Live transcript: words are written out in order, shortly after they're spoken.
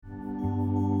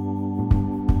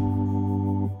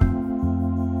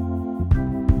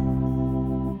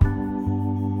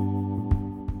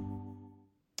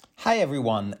Hi,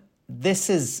 everyone. This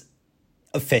is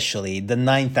officially the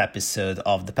ninth episode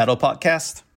of the Pedal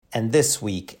Podcast. And this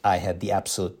week, I had the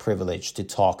absolute privilege to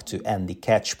talk to Andy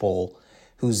Catchpole,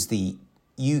 who's the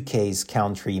UK's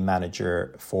country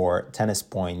manager for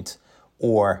Tennis-Point,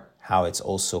 or how it's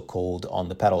also called on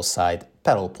the pedal side,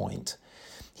 Padel-Point.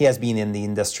 He has been in the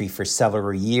industry for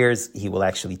several years. He will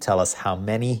actually tell us how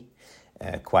many,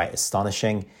 quite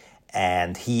astonishing.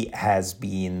 And he has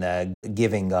been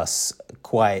giving us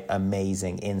quite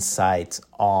amazing insight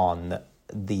on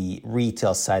the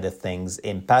retail side of things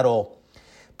in pedal.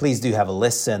 Please do have a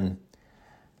listen.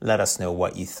 Let us know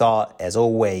what you thought, as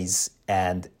always.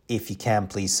 And if you can,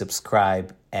 please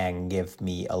subscribe and give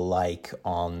me a like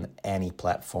on any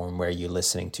platform where you're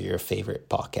listening to your favorite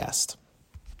podcast.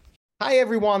 Hi,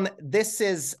 everyone. This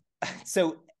is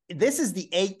the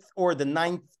 8th or the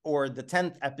 9th or the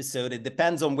 10th episode. It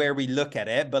depends on where we look at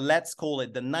it, but let's call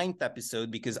it the 9th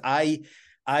episode because I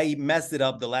messed it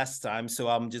up the last time. So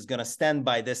I'm just going to stand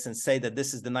by this and say that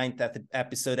this is the 9th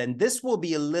episode. And this will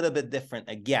be a little bit different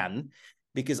again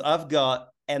because I've got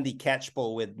Andy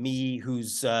Catchpole with me,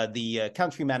 who's the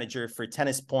country manager for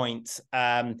Tennis-Point,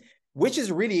 which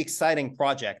is a really exciting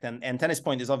project. And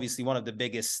Tennis-Point is obviously one of the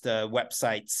biggest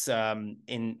websites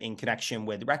in connection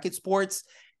with racket sports.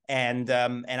 And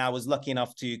I was lucky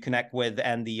enough to connect with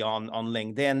Andy on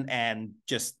LinkedIn, and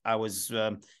just I was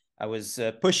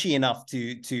pushy enough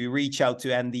to reach out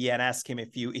to Andy and ask him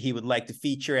if he would like to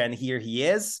feature, and here he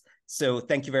is. So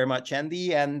thank you very much,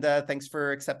 Andy, and thanks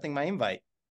for accepting my invite.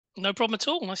 No problem at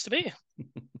all. Nice to be here.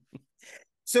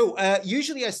 So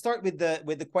usually I start with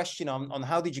the question on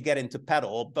how did you get into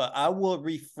pedal, but I will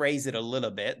rephrase it a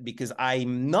little bit because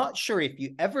I'm not sure if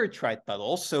you ever tried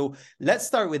pedal. So let's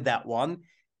start with that one.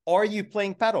 Are you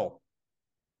playing pedal?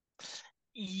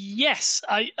 Yes,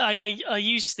 I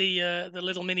use the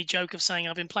little mini joke of saying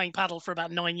I've been playing paddle for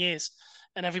about 9 years,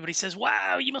 and everybody says,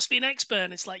 "Wow, you must be an expert."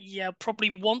 And it's like, yeah, probably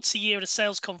once a year at a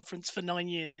sales conference for 9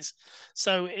 years.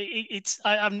 So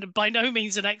I'm by no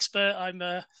means an expert. I'm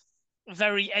a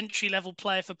very entry level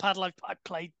player for paddle. I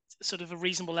played sort of a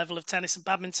reasonable level of tennis and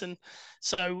badminton,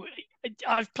 so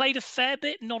I've played a fair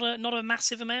bit, not a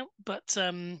massive amount, but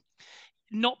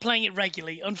not playing it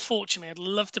regularly. Unfortunately, I'd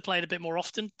love to play it a bit more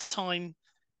often. Time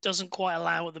doesn't quite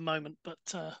allow at the moment,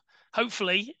 but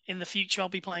hopefully in the future I'll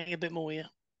be playing a bit more.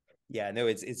 Yeah, no,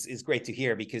 it's great to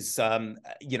hear because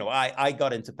I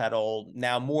got into pedal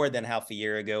now more than half a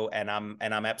year ago, and I'm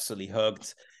absolutely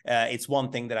hooked. It's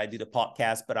one thing that I do the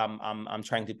podcast, but I'm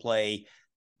trying to play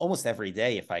almost every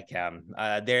day if I can.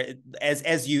 There,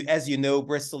 as you know,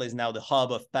 Bristol is now the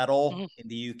hub of pedal in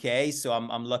the UK, so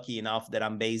I'm lucky enough that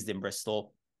I'm based in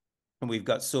Bristol. And we've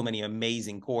got so many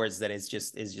amazing courts that it's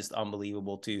just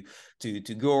unbelievable to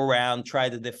go around, try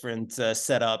the different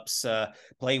setups,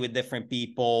 play with different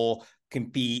people,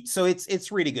 compete. So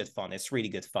it's really good fun. It's really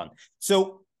good fun.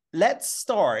 So let's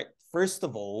start first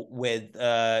of all with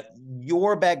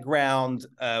your background,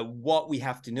 what we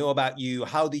have to know about you.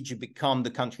 How did you become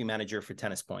the country manager for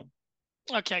Tennis-Point?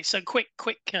 Okay, so quick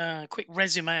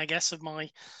resume, I guess, of my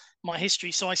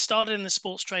history. So I started in the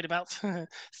sports trade about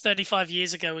 35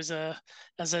 years ago as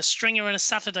a stringer and a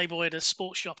Saturday boy at a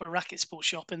sports shop, a racket sports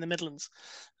shop in the Midlands.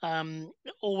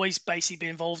 Always basically be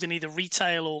involved in either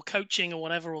retail or coaching or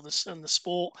whatever, or the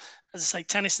sport. As I say,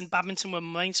 tennis and badminton were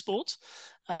my main sports.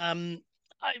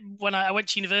 When I went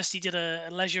to university, did a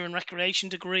leisure and recreation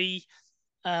degree.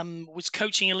 Was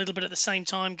coaching a little bit at the same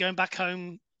time, going back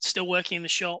home, still working in the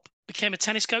shop. Became a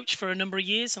tennis coach for a number of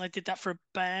years, and I did that for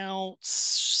about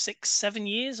 6-7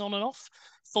 years on and off,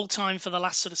 full time for the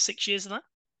last sort of 6 years of that.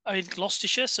 I in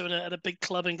Gloucestershire, so at a big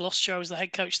club in Gloucestershire, I was the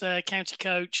head coach there, county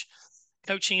coach,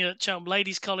 coaching at Cheltenham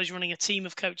Ladies College, running a team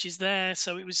of coaches there.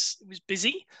 So it was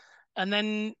busy, and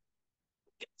then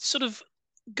sort of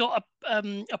got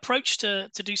approached to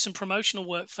do some promotional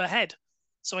work for Head.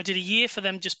 So I did a year for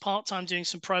them, just part time, doing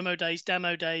some promo days,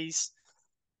 demo days,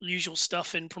 usual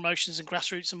stuff in promotions and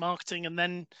grassroots and marketing, and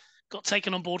then got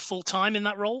taken on board full time in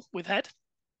that role with Head.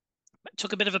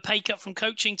 Took a bit of a pay cut from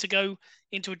coaching to go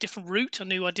into a different route. I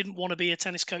knew I didn't want to be a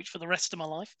tennis coach for the rest of my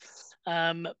life,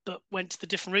 but went to the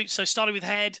different route. So started with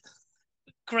Head,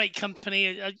 great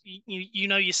company. You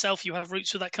know yourself, you have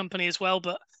roots with that company as well,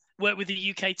 but worked with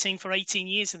the UK team for 18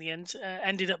 years in the end.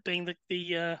 Ended up being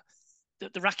the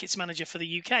rackets manager for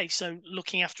the UK. So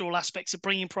looking after all aspects of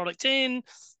bringing product in,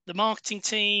 the marketing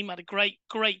team. Had a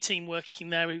great team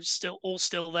working there who's still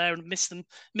there, and missed them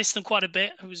quite a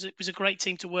bit. It was a great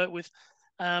team to work with,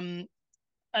 and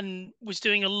was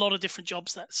doing a lot of different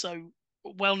jobs there. So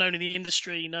well known in the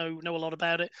industry, know a lot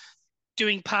about it.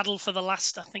 Doing paddle for the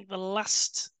last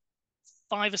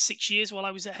 5 or 6 years while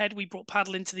I was at Head, we brought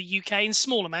paddle into the UK in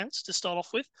small amounts to start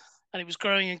off with, and it was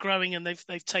growing and growing, and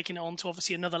they've taken it on to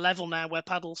obviously another level now where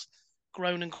paddle's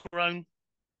grown and grown.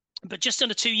 But just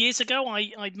under 2 years ago,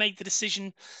 I made the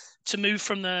decision to move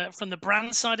from the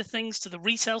brand side of things to the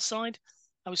retail side.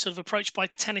 I was sort of approached by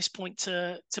Tennis-Point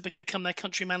to become their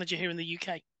country manager here in the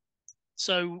UK.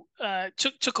 So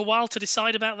took a while to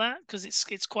decide about that, because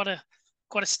it's quite a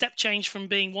step change from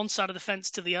being one side of the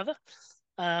fence to the other.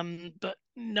 But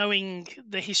knowing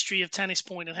the history of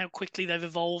Tennis-Point and how quickly they've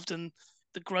evolved and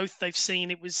the growth they've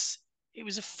seen, it was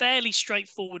a fairly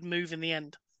straightforward move in the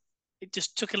end. It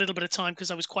just took a little bit of time because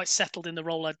I was quite settled in the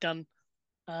role I'd done.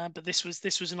 But this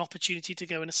was an opportunity to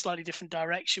go in a slightly different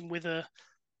direction with a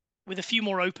few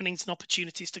more openings and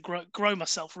opportunities to grow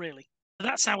myself, really.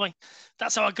 That's how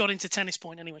I got into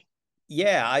Tennis-Point anyway.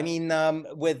 Yeah, I mean,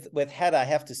 with Head, I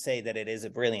have to say that it is a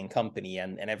brilliant company,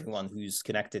 and everyone who's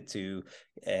connected to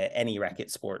any racket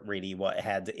sport, really, what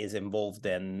Head is involved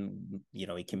in,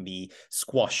 it can be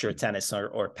squash or tennis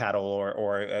or paddle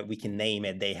or we can name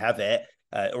it, they have it,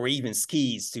 or even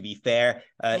skis, to be fair.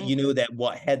 You know that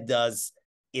what Head does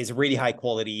is really high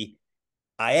quality.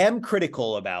 I am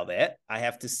critical about it. I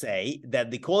have to say that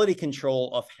the quality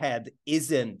control of Head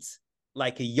isn't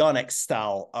like a Yonex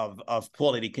style of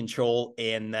quality control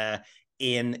in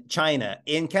China.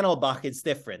 In Kennelbach, it's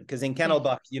different, because in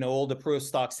Kennelbach, all the pro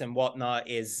stocks and whatnot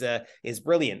is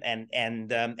brilliant.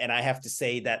 And I have to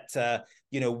say that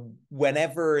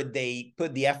whenever they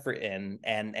put the effort in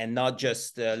and not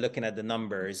just looking at the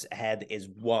numbers, Head is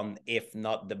one, if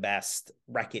not the best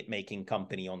racket making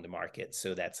company on the market.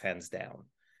 So that's hands down.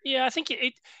 Yeah, I think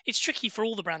it's tricky for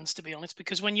all the brands, to be honest,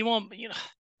 because when you want,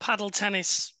 paddle,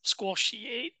 tennis, squash,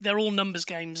 they're all numbers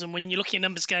games, and when you're looking at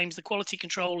numbers games, the quality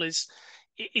control is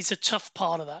a tough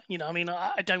part of that. I mean,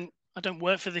 I don't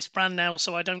work for this brand now,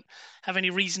 so I don't have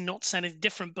any reason not to say anything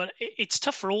different. But it's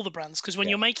tough for all the brands, because when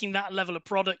you're making that level of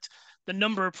product, the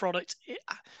number of product,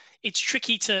 it's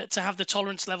tricky to have the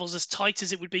tolerance levels as tight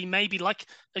as it would be, maybe like,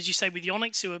 as you say, with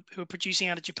Yonex, who are producing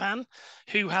out of Japan,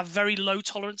 who have very low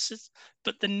tolerances,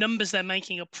 but the numbers they're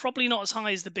making are probably not as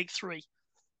high as the big three.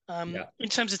 In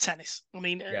terms of tennis, I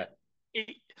mean,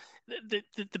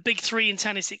 the big three in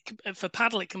tennis, for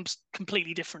paddle, it comes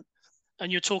completely different.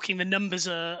 And you're talking the numbers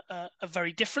are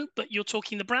very different, but you're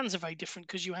talking the brands are very different,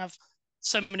 because you have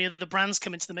so many of the brands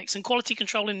come into the mix. And quality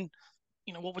control in,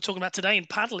 what we're talking about today in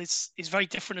paddle is very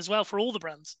different as well for all the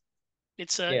brands.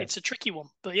 It's a tricky one,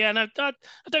 but yeah, no, I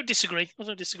don't disagree. I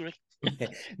don't disagree.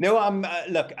 No,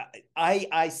 look,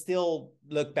 I still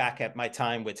look back at my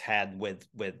time with Head with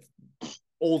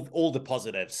all the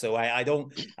positives. So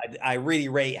I really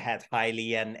rate Head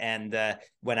highly, and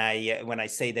when I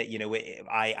say that,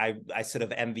 I sort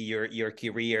of envy your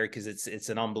career, because it's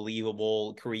an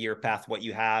unbelievable career path what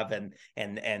you have,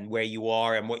 and where you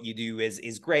are and what you do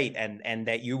is great, and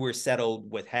that you were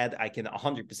settled with Head, I can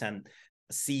 100%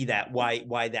 see that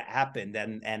why that happened,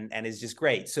 and it's just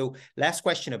great. So last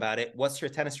question about it, what's your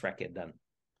tennis racket then?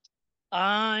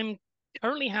 I'm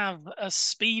currently have a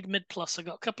Speed Mid Plus. I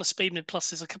got a couple of Speed Mid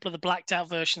Pluses, a couple of the blacked out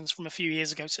versions from a few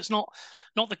years ago. So it's not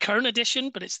the current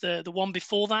edition, but it's the one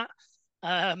before that,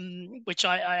 which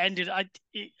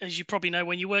as you probably know,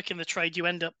 when you work in the trade, you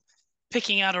end up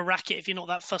picking out a racket if you're not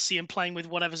that fussy and playing with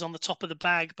whatever's on the top of the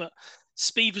bag. But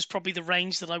Speed was probably the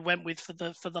range that I went with for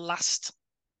the last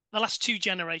two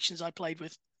generations I played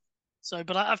with. So,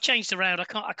 but I've changed around.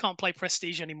 I can't play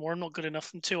Prestige anymore. I'm not good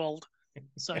enough. I'm too old.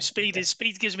 So speed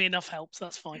gives me enough help. So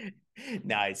that's fine.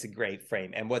 No, it's a great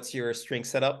frame. And what's your string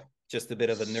setup? Just a bit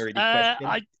of a nerdy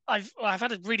question. I've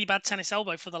had a really bad tennis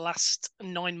elbow for the last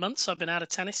 9 months. I've been out of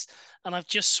tennis, and I've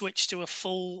just switched to a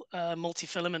full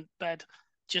multi-filament bed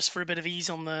just for a bit of ease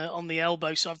on the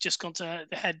elbow. So I've just gone to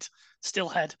the head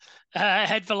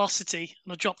velocity,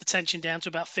 and I've dropped the tension down to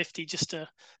about 50 just to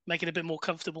make it a bit more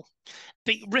comfortable. I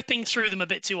think ripping through them a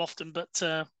bit too often,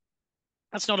 but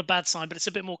that's not a bad sign, but it's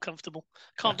a bit more comfortable.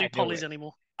 Can't do polys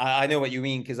anymore. I know what you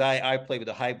mean, because I play with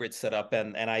a hybrid setup,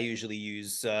 and I usually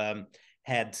use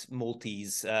Head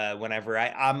multis whenever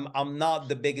I'm not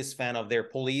the biggest fan of their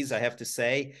pulleys, I have to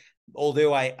say.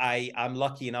 Although I'm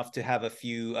lucky enough to have a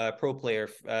few pro player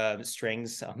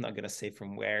strings. I'm not gonna say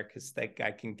from where, because that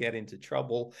guy can get into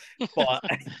trouble. But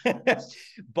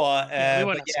but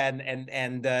yeah,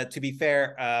 and to be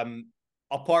fair,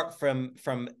 apart from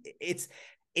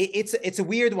it's a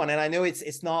weird one, and I know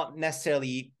it's not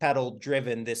necessarily pedal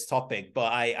driven, this topic,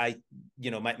 but I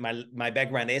my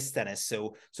background is tennis,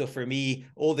 so for me,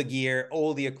 all the gear,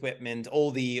 all the equipment,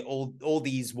 all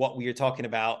these what we are talking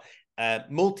about,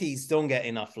 multis don't get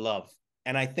enough love.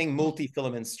 And I think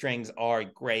multi-filament strings are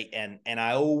great. And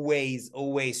I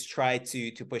always try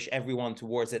to push everyone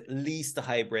towards at least a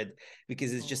hybrid,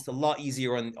 because it's just a lot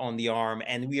easier on the arm.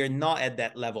 And we are not at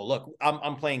that level. Look,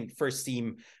 I'm playing first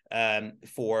team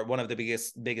for one of the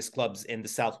biggest clubs in the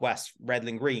Southwest,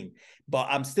 Redland Green. But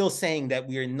I'm still saying that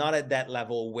we are not at that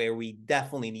level where we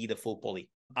definitely need a full pulley.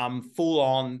 I'm full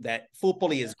on that full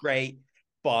pulley is great,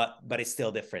 but it's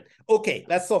still different. Okay,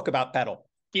 let's talk about pedal.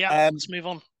 Yeah, let's move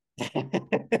on.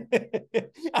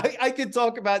 I could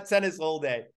talk about tennis all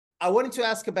day. I wanted to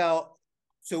ask about,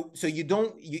 so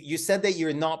you said that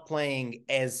you're not playing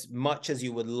as much as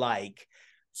you would like.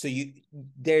 So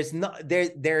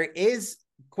there is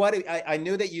quite I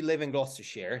know that you live in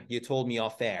Gloucestershire. You told me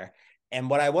off air. And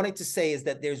what I wanted to say is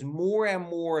that there's more and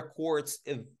more courts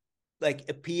of like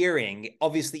appearing.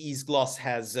 Obviously, East Gloss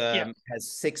has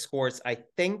 6 courts. I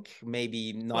think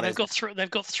maybe not. Well,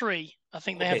 they've got three. I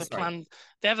think they have a plan.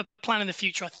 They have a plan in the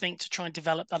future, I think, to try and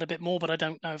develop that a bit more, but I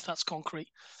don't know if that's concrete.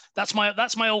 That's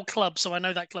my old club, so I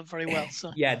know that club very well.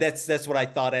 So yeah, that's what I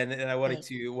thought, and I wanted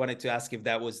to ask if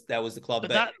that was the club.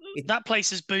 But that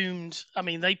place has boomed. I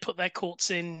mean, they put their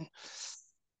courts in.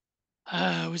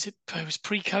 It was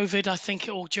pre-COVID, I think,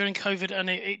 or during COVID, and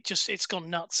it's gone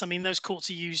nuts. I mean, those courts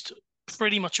are used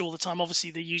pretty much all the time.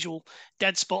 Obviously, the usual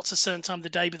dead spots a certain time of the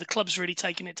day, but the club's really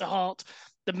taken it to heart.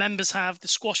 The members have, the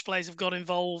squash players have got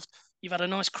involved. You've had a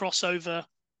nice crossover,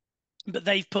 but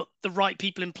they've put the right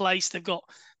people in place. They've got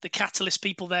the catalyst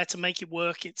people there to make it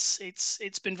work. It's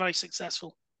been very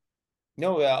successful.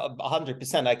 No,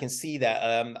 100%. I can see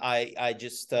that. I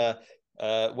just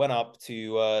went up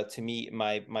to meet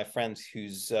my friend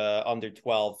whose under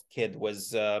 12 kid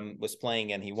was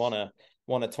playing, and he won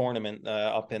a tournament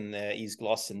up in East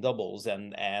Gloss in doubles,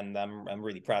 and I'm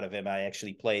really proud of him. I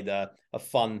actually played a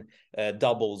fun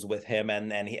doubles with him,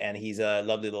 and he's a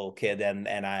lovely little kid,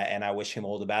 and I wish him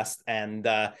all the best. And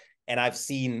I've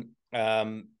seen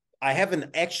I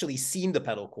haven't actually seen the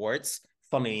pedal courts,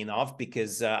 funnily enough,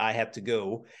 because I had to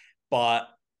go, but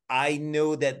I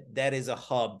know that is a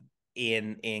hub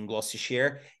in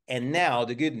Gloucestershire. And now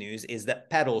the good news is that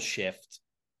Pedal Shift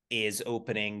is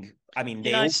opening. I mean,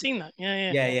 I've seen that.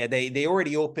 Yeah. They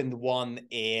already opened one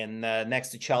in next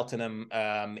to Cheltenham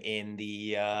in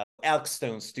the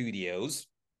Elkstone Studios.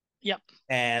 Yep.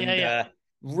 And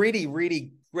really,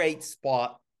 really great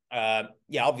spot.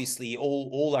 Obviously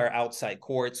all our outside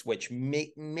courts, which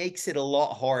makes it a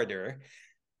lot harder.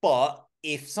 But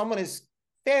if someone is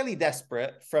fairly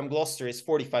desperate, from Gloucester, it's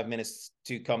 45 minutes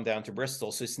to come down to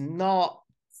Bristol, so it's not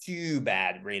too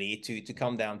bad really to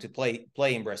come down to play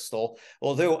in Bristol.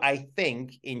 Although I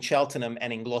think in Cheltenham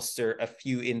and in Gloucester, a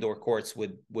few indoor courts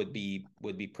would be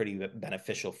pretty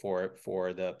beneficial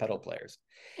for the pedal players.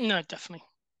 No, definitely.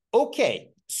 Okay,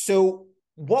 so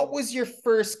what was your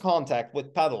first contact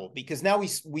with pedal? Because now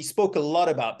we spoke a lot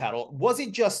about pedal. Was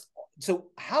it just,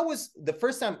 so how was the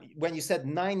first time when you said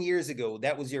 9 years ago,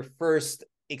 that was your first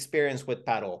experience with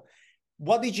pedal?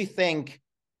 What did you think?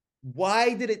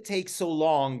 Why did it take so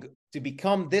long to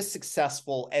become this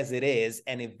successful as it is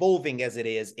and evolving as it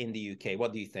is in the UK?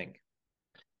 What do you think?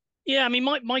 Yeah, I mean,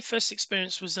 my first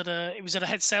experience was at a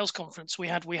head sales conference. We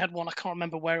had one. I can't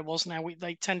remember where it was now.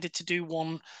 They tended to do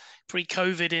one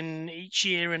pre-COVID in each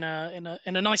year in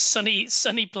a nice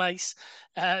sunny place.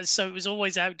 So it was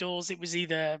always outdoors. It was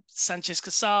either Sanchez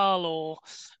Casal or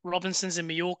Robinson's in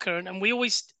Mallorca, and they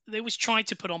always tried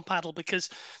to put on paddle, because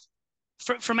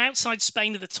from outside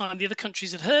Spain at the time, the other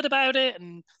countries had heard about it,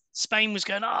 and Spain was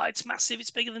going, "Oh, it's massive,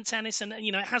 it's bigger than tennis," and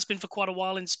it has been for quite a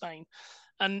while in Spain.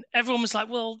 And everyone was like,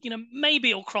 well,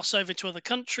 maybe it'll cross over to other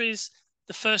countries.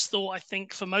 The first thought, I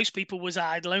think, for most people was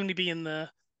it'll only be in the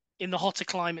hotter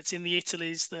climates, in the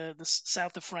Italies, the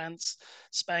south of France,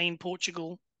 Spain,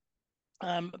 Portugal.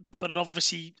 But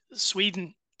obviously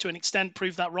Sweden, to an extent,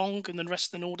 proved that wrong, and the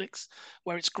rest of the Nordics,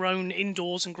 where it's grown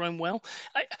indoors and grown well.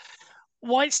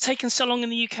 Why it's taken so long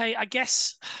in the UK, I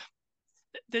guess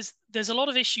there's a lot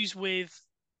of issues with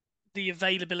the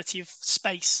availability of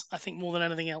space, I think, more than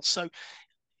anything else. So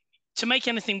to make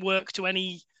anything work to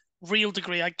any real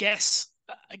degree, I guess,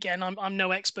 again, I'm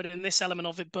no expert in this element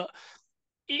of it, but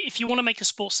if you want to make a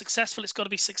sport successful, it's got to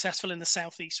be successful in the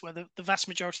southeast, where the vast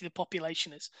majority of the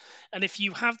population is. And if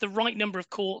you have the right number of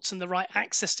courts and the right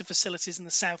access to facilities in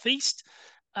the southeast,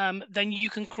 then you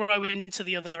can grow into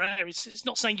the other areas. It's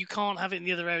not saying you can't have it in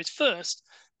the other areas first,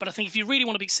 but I think if you really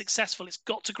want to be successful, it's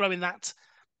got to grow in that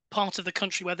part of the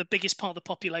country where the biggest part of the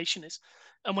population is.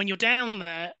 And when you're down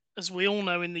there, as we all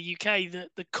know in the UK,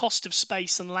 the cost of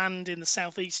space and land in the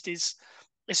southeast is,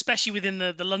 especially within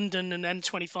the London and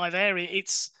M25 area,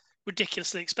 it's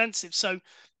ridiculously expensive. So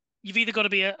you've either got to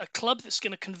be a club that's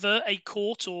going to convert a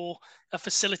court or a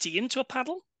facility into a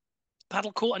paddle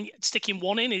court, and sticking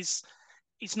one in is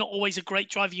it's not always a great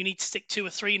driver. You need to stick two or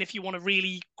three, and if you want to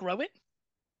really grow it.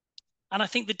 And I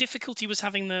think the difficulty was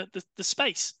having the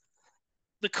space.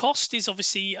 The cost is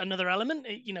obviously another element.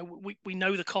 We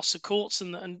know the costs of courts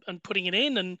and putting it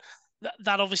in, and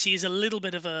that obviously is a little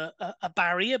bit of a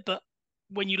barrier. But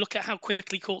when you look at how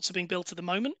quickly courts are being built at the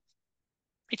moment,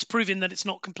 it's proving that it's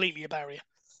not completely a barrier.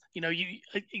 You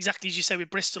exactly as you say with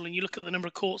Bristol, and you look at the number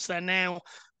of courts there now,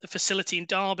 the facility in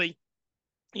Derby,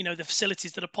 the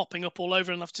facilities that are popping up all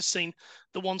over. And I've just seen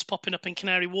the ones popping up in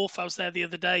Canary Wharf. I was there the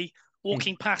other day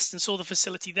walking past and saw the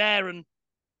facility there, and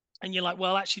you're like,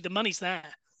 well, actually the money's there.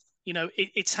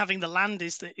 It's having the land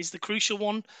is the crucial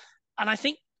one. And I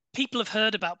think people have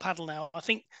heard about paddle now. I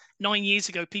think 9 years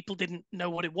ago people didn't know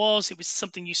what it was. It was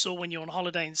something you saw when you're on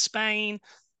holiday in Spain.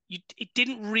 It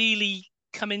didn't really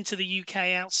come into the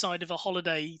UK outside of a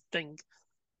holiday thing.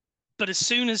 But as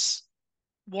soon as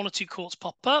one or two courts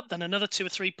pop up, then another two or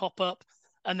three pop up,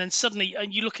 and then suddenly,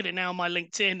 and you look at it now on my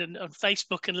LinkedIn and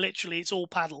Facebook, and literally it's all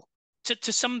paddle.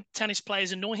 To some tennis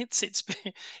players' annoyance,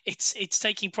 it's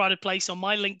taking pride of place on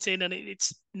my LinkedIn, and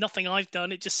it's nothing I've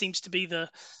done. It just seems to be the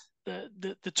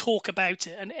talk about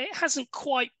it, and it hasn't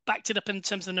quite backed it up in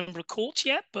terms of the number of courts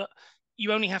yet. But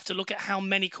you only have to look at how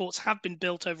many courts have been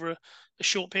built over a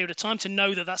short period of time to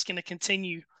know that that's going to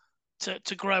continue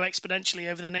to grow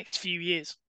exponentially over the next few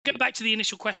years. Go back to the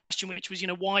initial question, which was,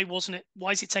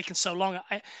 why is it taking so long?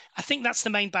 I think that's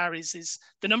the main barrier is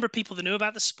the number of people that knew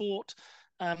about the sport,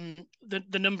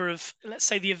 the number of, let's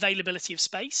say, the availability of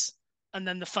space, and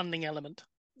then the funding element.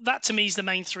 That to me is the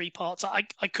main three parts.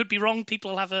 I could be wrong.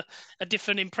 People have a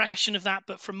different impression of that,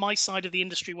 but from my side of the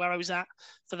industry where I was at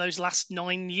for those last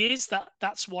 9 years,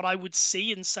 that's what I would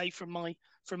see and say from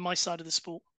my side of the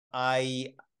sport.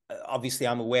 Obviously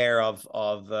I'm aware of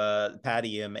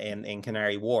Padium in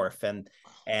Canary Wharf, and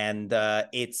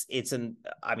it's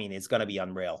going to be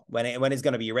unreal when it's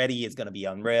going to be ready. It's going to be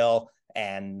unreal,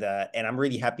 and I'm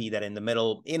really happy that in the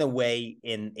middle, in a way,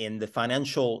 in the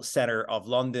financial center of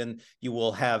London, you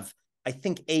will have, I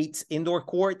think, 8 indoor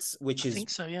courts, which is, I think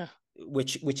so, yeah,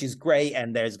 which is great,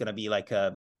 and there's going to be like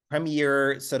a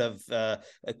premier sort of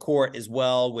a court as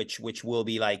well, which will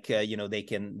be like they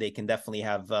can definitely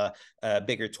have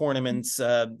bigger tournaments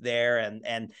there,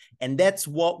 and that's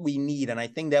what we need. And I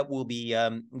think that will be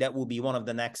one of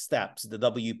the next steps, the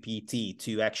WPT,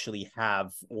 to actually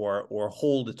have or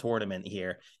hold a tournament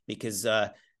here, because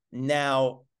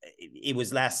now it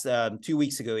was last 2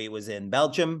 weeks ago, it was in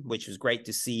Belgium, which was great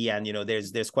to see. And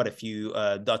there's quite a few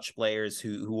Dutch players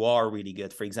who are really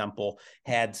good. For example,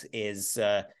 Head is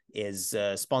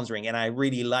sponsoring, and I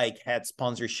really like Head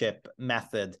sponsorship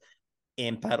method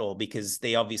in Padel, because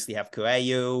they obviously have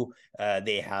Coelho,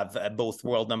 they have both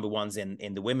world number ones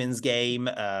in the women's game,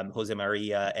 Jose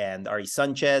Maria and Ari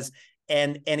Sanchez,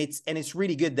 and it's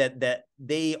really good that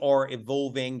they are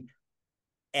evolving.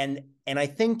 And I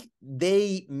think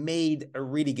they made a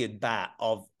really good bet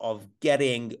of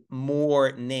getting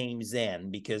more names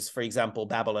in, because, for example,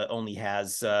 Babala only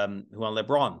has Juan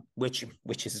Lebron, which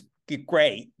is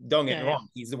great. Don't get me wrong,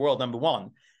 he's the world number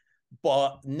one.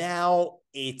 But now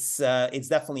it's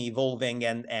definitely evolving,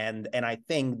 and I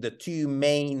think the two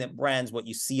main brands what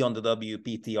you see on the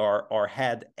WPT are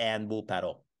Head and Bull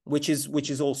Paddle, which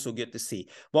is also good to see.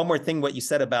 One more thing, what you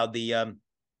said about the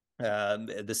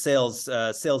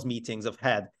sales meetings of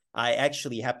Head. I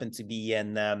actually happened to be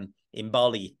in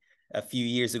Bali a few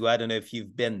years ago. I don't know if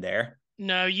you've been there.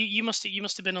 No, you must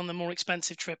have been on the more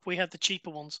expensive trip. We had the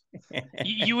cheaper ones.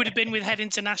 you would have been with Head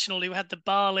International, who had the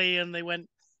Bali, and they went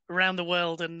around the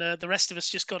world, and the rest of us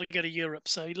just got to go to Europe.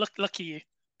 So lucky you.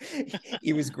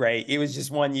 It was great. It was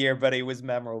just 1 year, but it was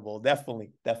memorable.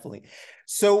 Definitely.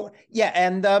 So yeah,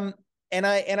 and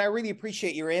I really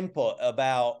appreciate your input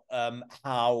about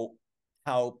how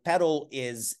Padel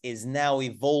is now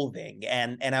evolving,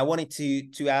 and I wanted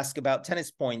to ask about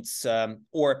Tennis Points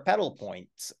or Padel-Point,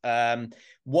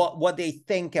 what they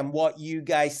think and what you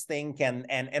guys think,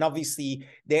 and obviously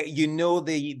there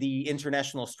the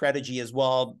international strategy as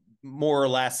well, more or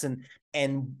less,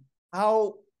 and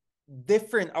how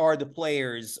different are the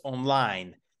players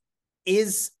online.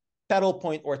 Is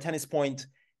Padel-Point or Tennis Point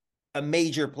a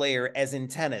major player as in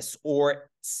tennis,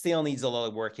 or still needs a lot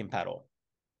of work in paddle?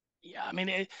 Yeah, I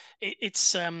mean,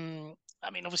 it's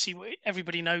obviously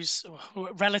everybody knows,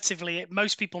 relatively,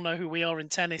 most people know who we are in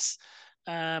tennis.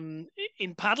 In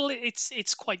paddle,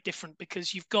 it's quite different,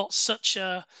 because you've got such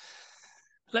a,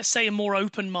 let's say, a more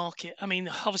open market. I mean,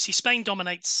 obviously Spain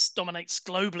dominates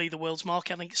globally the world's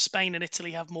market. I think Spain and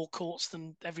Italy have more courts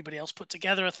than everybody else put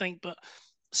together, I think. But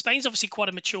Spain's obviously quite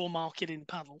a mature market in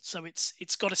paddle, so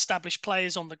it's got established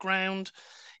players on the ground.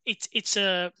 It's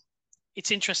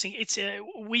interesting.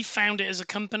 We found it as a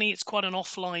company. It's quite an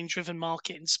offline driven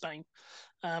market in Spain.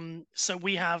 So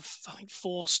we have, I think,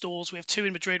 4 stores. We have 2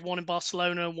 in Madrid, 1 in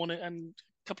Barcelona, one and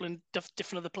a couple in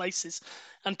different other places.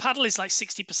 And paddle is like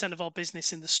 60% of our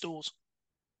business in the stores.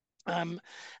 And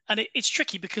it's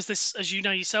tricky because this, as you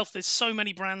know yourself, there's so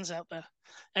many brands out there,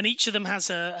 and each of them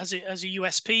has a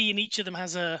USP, and each of them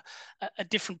has a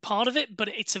different part of it. But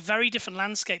it's a very different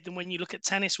landscape than when you look at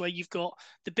tennis, where you've got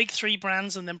the big 3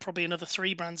 brands and then probably another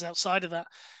 3 brands outside of that.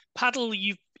 Paddle,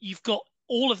 you've got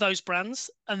all of those brands,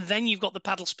 and then you've got the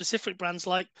paddle specific brands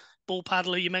like Ball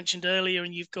Paddler you mentioned earlier,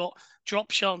 and you've got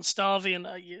Drop Shot and Starvey and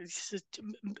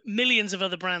millions of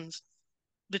other brands.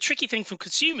 The tricky thing for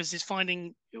consumers is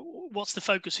finding what's the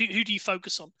focus. Who do you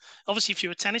focus on? Obviously, if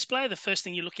you're a tennis player, the first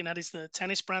thing you're looking at is the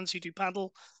tennis brands who do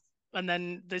paddle. And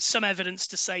then there's some evidence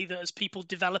to say that as people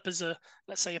develop as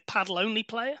let's say, a paddle only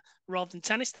player rather than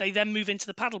tennis, they then move into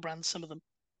the paddle brands, some of them.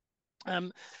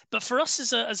 But for us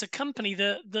as a company,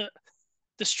 the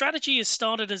strategy has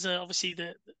started as obviously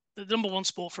the number one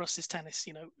sport for us is tennis,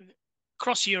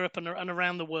 across Europe and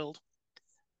around the world.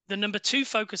 The number 2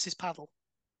 focus is paddle.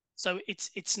 So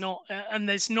it's not, and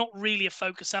there's not really a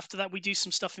focus after that. We do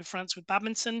some stuff in France with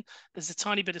badminton. There's a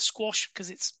tiny bit of squash because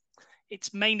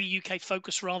it's mainly UK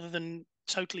focused rather than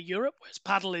totally Europe, whereas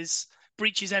paddle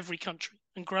breaches every country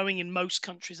and growing in most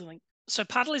countries, I think. So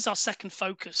paddle is our second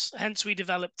focus. Hence, we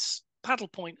developed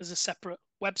Padel-Point as a separate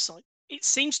website. It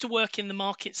seems to work in the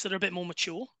markets that are a bit more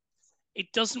mature.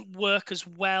 It doesn't work as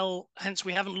well. Hence,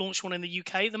 we haven't launched one in the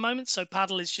UK at the moment. So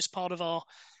paddle is just part of our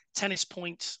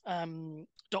tennispoint.co.uk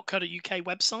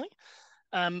website.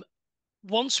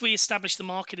 Once we establish the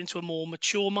market into a more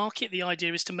mature market, the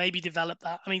idea is to maybe develop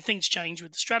that. I mean, things change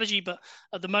with the strategy, but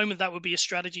at the moment, that would be a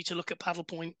strategy to look at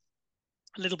Padel-Point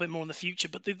a little bit more in the future.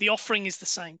 But the offering is the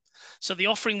same. So the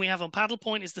offering we have on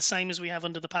Padel-Point is the same as we have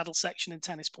under the paddle section in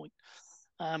Tennis Point.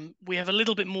 We have a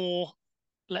little bit more,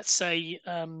 let's say,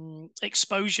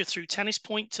 exposure through Tennis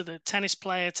Point to the tennis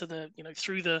player, to the,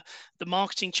 through the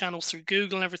marketing channels, through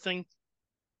Google and everything,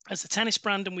 as a tennis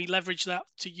brand, and we leverage that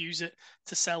to use it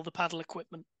to sell the paddle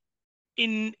equipment.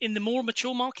 In the more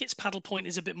mature markets, Padel-Point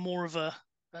is a bit more of a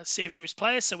serious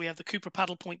player. So we have the Cooper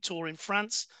Padel-Point Tour in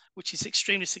France, which is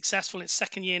extremely successful in its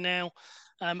 2nd year now.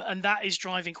 And that is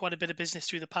driving quite a bit of business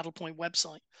through the Padel-Point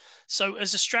website. So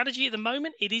as a strategy at the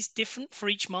moment, it is different for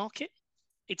each market.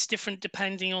 It's different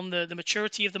depending on the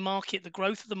maturity of the market, the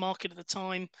growth of the market at the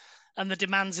time, and the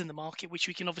demands in the market, which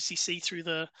we can obviously see through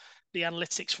the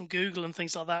analytics from Google and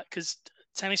things like that, because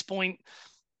Tennis Point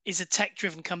is a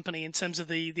tech-driven company in terms of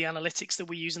the analytics that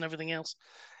we use and everything else.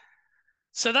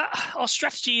 So that our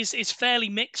strategy is fairly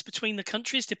mixed between the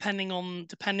countries, depending on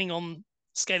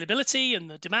scalability and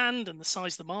the demand and the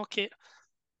size of the market.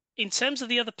 In terms of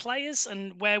the other players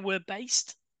and where we're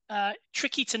based,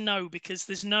 tricky to know because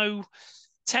there's no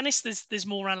tennis. There's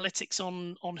more analytics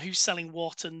on who's selling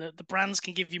what, and the brands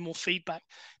can give you more feedback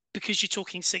because you're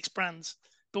talking 6 brands.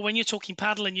 But when you're talking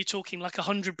paddle and you're talking like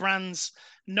 100 brands,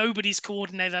 nobody's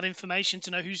coordinated that information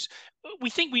to know who's. We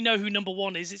think we know who number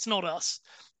 1 is. It's not us.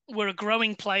 We're a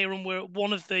growing player and we're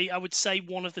I would say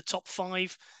one of the top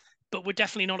 5, but we're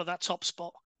definitely not at that top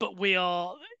spot. But we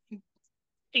are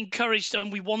encouraged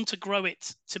and we want to grow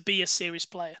it to be a serious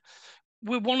player.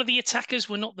 We're one of the attackers.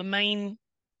 We're not the main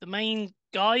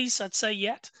guys, I'd say,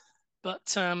 yet,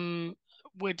 but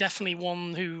we're definitely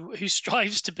one who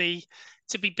strives to be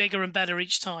bigger and better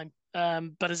each time.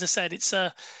 But as I said, it's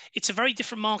a very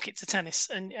different market to tennis,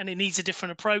 and it needs a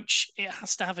different approach. It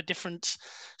has to have a different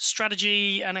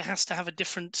strategy, and it has to have a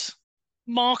different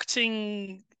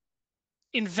marketing,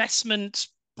 investment,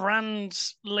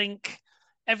 brand link.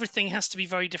 Everything has to be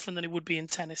very different than it would be in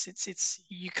tennis.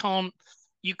 You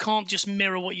can't just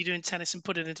mirror what you do in tennis and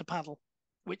put it into paddle,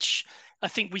 which I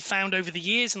think we found over the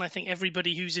years, and I think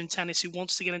everybody who's in tennis who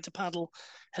wants to get into paddle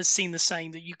has seen the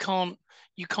same, that you can't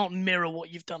mirror what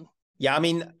you've done. Yeah, I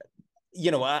mean,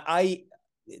 I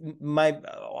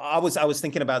was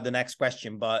thinking about the next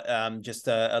question, but just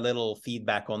a little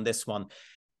feedback on this one.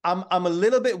 I'm a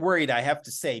little bit worried, I have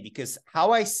to say, because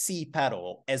how I see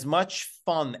paddle, as much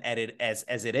fun at it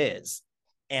as it is,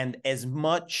 and as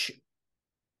much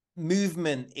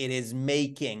movement it is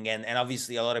making, and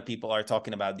obviously a lot of people are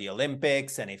talking about the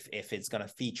Olympics and if it's going to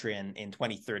feature in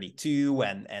 2032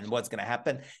 and what's going to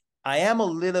happen. I am a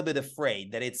little bit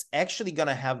afraid that it's actually going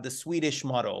to have the Swedish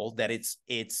model, that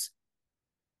it's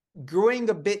growing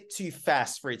a bit too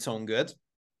fast for its own good.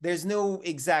 There's no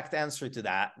exact answer to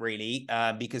that, really,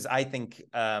 because I think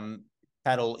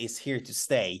paddle is here to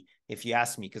stay. if you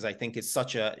ask me, because I think it's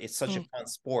such a fun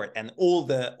sport, and all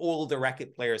the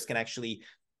racket players can actually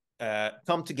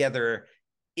come together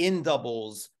in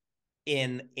doubles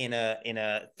in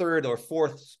a third or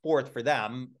fourth sport for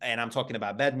them. And I'm talking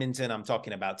about badminton, I'm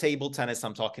talking about table tennis,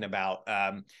 I'm talking about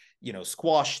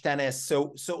squash tennis.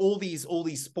 So all these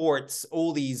sports,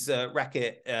 all these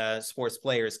racket sports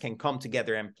players can come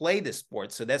together and play this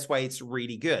sport. So that's why it's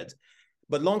really good.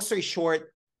 But long story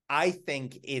short, I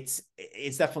think it's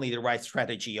definitely the right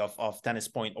strategy of Tennis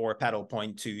Point or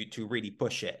Padel-Point to really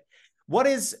push it. What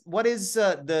is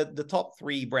the top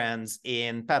three brands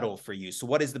in paddle for you? So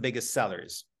what is the biggest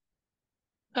sellers?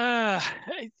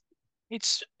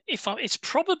 It's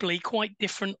probably quite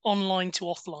different online to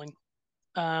offline.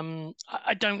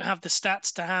 I don't have the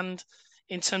stats to hand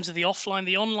in terms of the offline.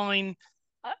 The online,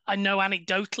 I know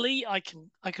anecdotally, I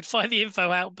could find the info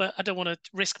out, but I don't want to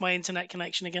risk my internet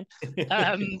connection again.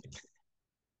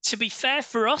 To be fair,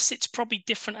 for us, it's probably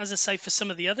different, as I say, for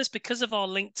some of the others, because of our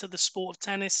link to the sport of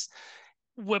tennis.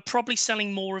 We're probably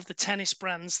selling more of the tennis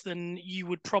brands than you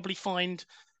would probably find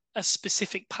a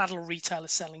specific paddle retailer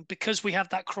selling, because we have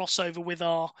that crossover with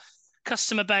our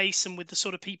customer base and with the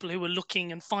sort of people who are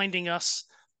looking and finding us.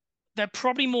 They're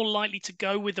probably more likely to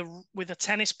go with a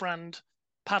tennis brand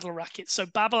paddle racket. So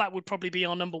Babolat would probably be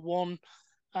our number one.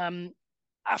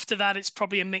 After that, it's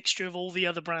probably a mixture of all the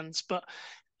other brands. But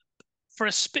for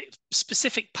a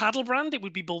specific paddle brand, it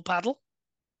would be Bull Paddle.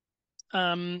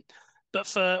 But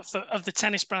for of the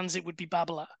tennis brands, it would be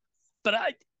Babolat. But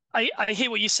I hear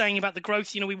what you're saying about the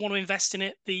growth. We want to invest in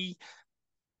it.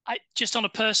 Just on a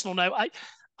personal note,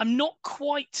 I'm not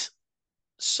quite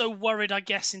so worried, I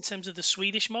guess, in terms of the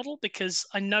Swedish model, because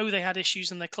I know they had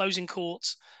issues and they're closing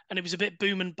courts and it was a bit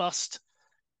boom and bust.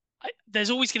 There's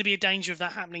always going to be a danger of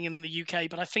that happening in the UK,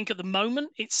 but I think at the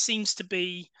moment it seems to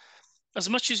be, as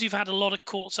much as we've had a lot of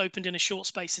courts opened in a short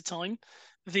space of time,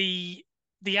 the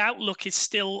outlook is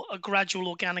still a gradual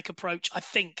organic approach. I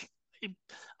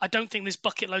don't think there's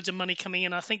bucket loads of money coming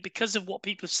in. I think because of what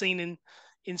people have seen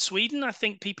in Sweden, I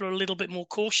think people are a little bit more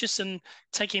cautious and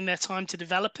taking their time to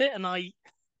develop it. And I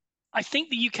think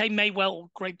the UK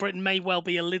Great Britain may well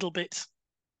be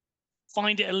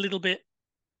find it a little bit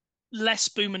less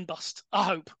boom and bust. I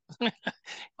hope.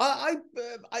 I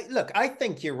look, I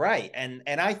think you're right, and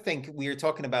I think we're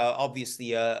talking about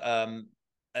obviously a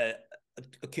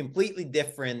completely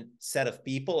different set of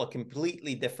people, a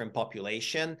completely different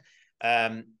population,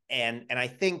 and I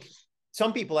think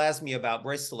some people ask me about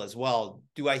Bristol as well.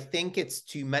 Do I think it's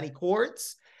too many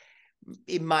courts?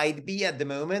 It might be at the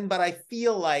moment, but I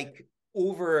feel like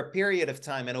over a period of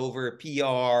time and over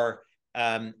PR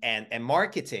and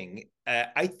marketing,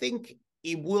 I think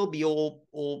it will be all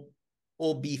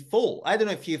be full. I don't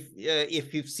know if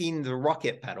you've seen the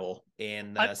Rocket Pedal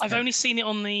in. I've only seen it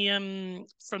on the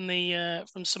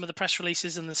from some of the press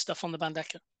releases and the stuff on the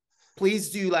Bandeka. Please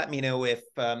do let me know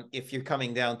if you're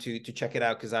coming down to check it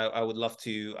out, because I would love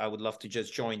to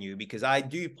just join you, because I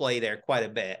do play there quite a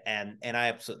bit and I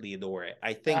absolutely adore it.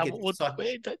 I think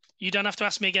you don't have to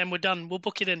ask me again. We're done. We'll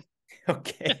book it in.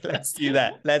 Okay, let's do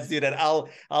that. I'll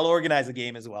organize a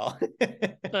game as well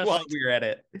while we're at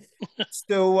it.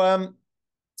 So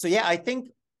yeah, I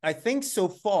think so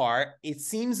far it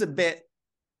seems a bit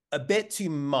too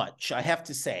much, I have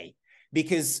to say,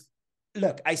 because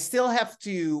look, I still have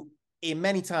to, in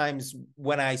many times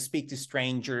when I speak to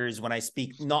strangers, when I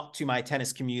speak not to my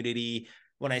tennis community,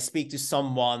 when I speak to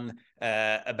someone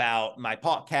about my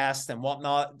podcast and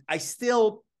whatnot, I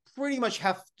still pretty much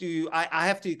have to, I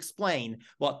have to explain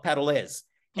what Padel is.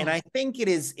 And I think it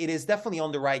is definitely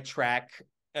on the right track,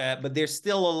 but there's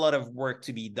still a lot of work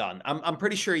to be done. I'm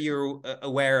pretty sure you're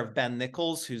aware of Ben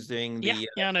Nichols, who's doing the...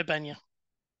 Yeah, I know Ben, yeah.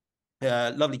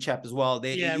 Lovely chap as well.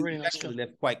 Really nice actually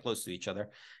live quite close to each other.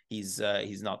 He's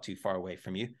not too far away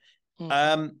from you.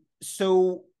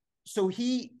 So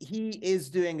he is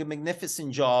doing a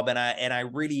magnificent job, and I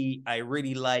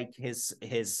really like his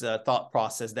thought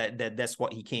process that's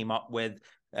what he came up with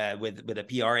a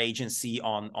PR agency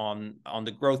on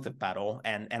the growth of paddle,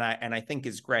 and I think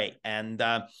is great. And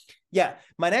yeah,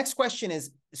 my next question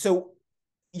is, so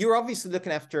you're obviously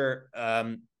looking after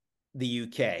the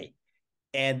UK,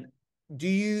 and do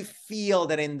you feel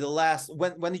that in the last,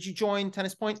 when did you join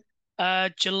Tennis Point?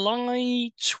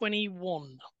 July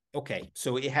 21. Okay,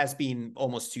 so it has been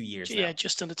almost 2 years now. Yeah,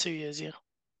 just under 2 years, yeah.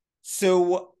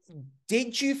 So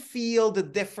did you feel the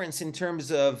difference in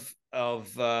terms of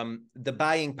the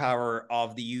buying power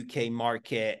of the UK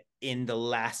market in the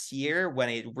last year, when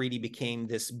it really became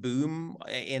this boom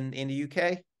in the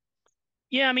UK?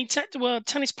 Yeah, I mean,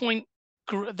 Tennis Point,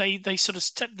 they sort of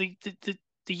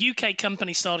the the UK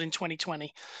company started in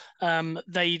 2020.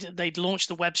 They'd launched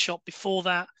the web shop before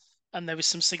that, and there was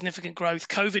some significant growth.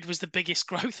 COVID was the biggest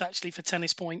growth actually for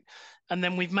Tennis Point, and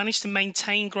then we've managed to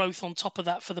maintain growth on top of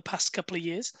that for the past couple of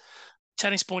years.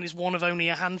 Tennis Point is one of only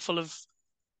a handful of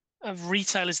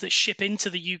retailers that ship into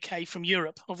the UK from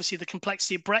Europe. Obviously, the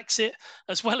complexity of Brexit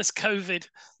as well as COVID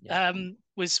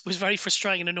was very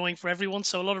frustrating and annoying for everyone.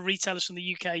 So a lot of retailers from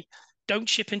the UK don't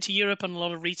ship into Europe, and a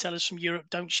lot of retailers from Europe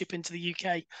don't ship into the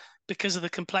UK because of the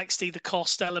complexity, the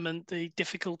cost element, the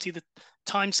difficulty, the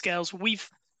timescales.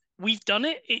 We've done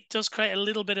it. It does create a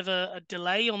little bit of a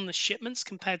delay on the shipments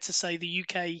compared to, say, the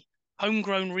UK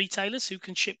homegrown retailers who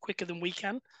can ship quicker than we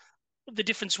can. The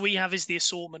difference we have is the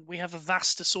assortment. We have a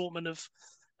vast assortment of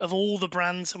all the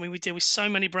brands. I mean, we deal with so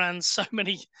many brands, so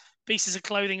many pieces of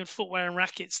clothing and footwear and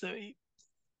rackets that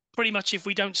pretty much if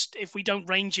we don't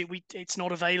range it, it's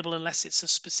not available unless it's a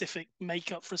specific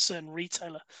makeup for a certain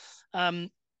retailer.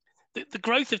 The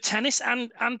growth of tennis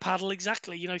and paddle,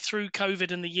 exactly, through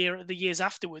COVID and the years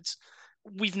afterwards,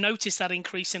 we've noticed that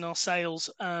increase in our sales,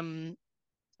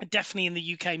 definitely in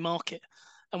the UK market,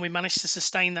 and we managed to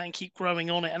sustain that and keep growing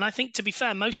on it. And I think, to be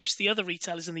fair, most of the other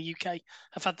retailers in the UK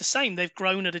have had the same. They've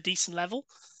grown at a decent level,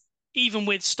 even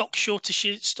with stock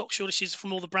shortages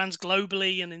from all the brands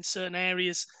globally and in certain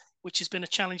areas, which has been a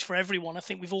challenge for everyone. I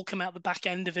think we've all come out the back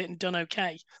end of it and done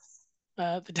okay.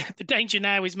 The danger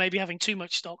now is maybe having too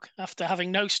much stock after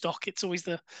having no stock. It's always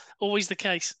the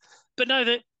case. But no,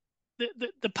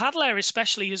 the paddle area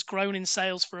especially has grown in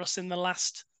sales for us in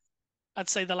I'd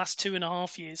say the last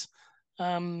 2.5 years.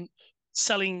 We're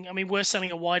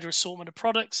selling a wider assortment of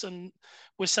products, and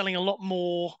we're selling a lot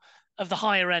more of the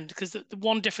higher end, because the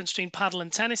one difference between paddle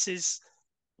and tennis is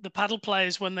the paddle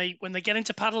players, when they get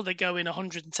into paddle, they go in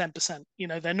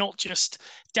 110%. They're not just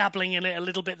dabbling in it a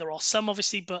little bit. There are some,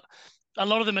 obviously, but a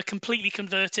lot of them are completely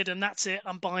converted, and that's it.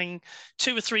 I'm buying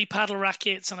 2 or 3 paddle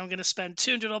rackets, and I'm going to spend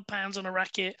 200 odd pounds on a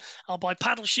racket. I'll buy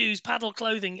paddle shoes, paddle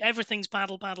clothing, everything's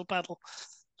paddle, paddle, paddle.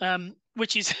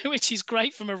 Which is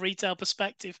great from a retail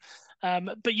perspective,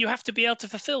 but you have to be able to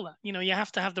fulfill that. You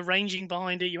have to have the ranging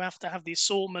behind it. You have to have the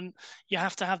assortment. You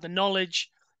have to have the knowledge,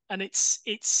 and it's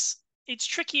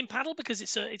tricky in paddle because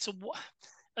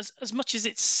as much as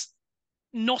it's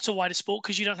not a wider sport,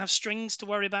 because you don't have strings to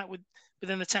worry about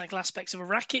within the technical aspects of a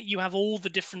racket. You have all the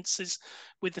differences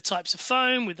with the types of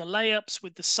foam, with the layups,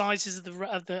 with the sizes of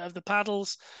the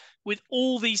paddles, with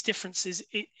all these differences.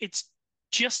 It's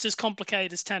just as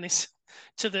complicated as tennis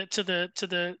to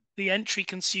the entry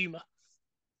consumer.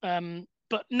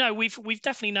 But no, we've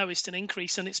definitely noticed an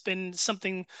increase, and it's been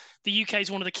something. The UK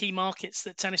is one of the key markets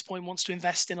that Tennis Point wants to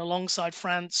invest in, alongside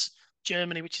France,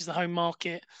 Germany, which is the home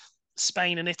market,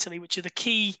 Spain and Italy, which are the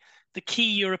key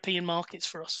European markets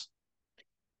for us.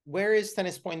 Where is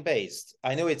Tennis Point based?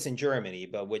 I know it's in Germany,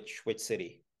 but which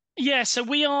city? Yeah, so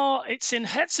it's in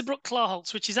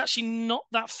Hetzebruck-Klarholz, which is actually not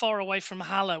that far away from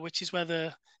Halle, which is where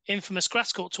the infamous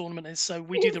grass court tournament is. So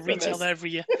we do the retail there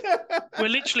every year. We're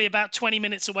literally about 20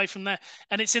 minutes away from there,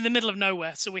 and it's in the middle of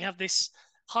nowhere. So we have this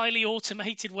highly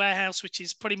automated warehouse, which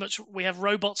is pretty much, we have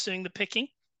robots doing the picking,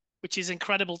 which is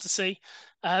incredible to see.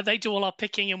 They do all our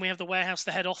picking, and we have the warehouse,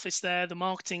 the head office there. The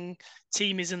marketing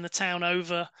team is in the town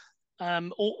over,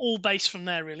 all based from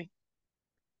there, really.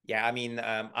 Yeah, I mean,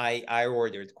 I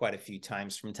ordered quite a few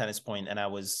times from Tennis Point, and I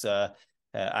was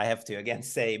I have to again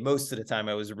say, most of the time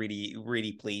I was really,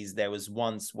 really pleased. There was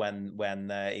once when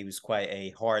it was quite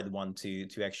a hard one to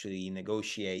actually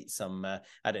negotiate some.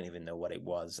 I don't even know what it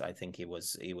was. I think it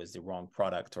was the wrong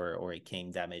product, or it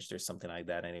came damaged or something like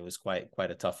that, and it was quite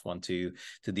a tough one to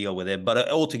deal with it. But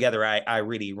altogether, I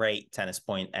really rate Tennis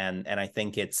Point, and I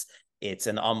think it's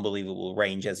an unbelievable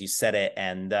range, as you said it,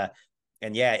 and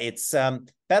yeah, it's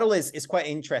paddle is quite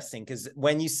interesting, because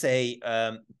when you say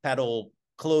paddle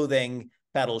clothing,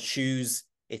 paddle shoes,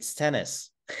 it's tennis.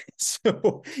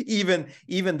 So even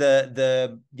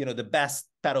the best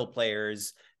paddle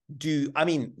players do. I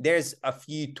mean, there's a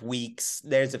few tweaks,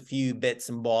 there's a few bits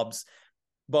and bobs,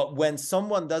 but when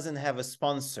someone doesn't have a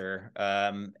sponsor,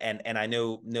 and I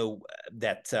know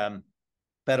that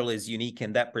Padel is unique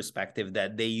in that perspective,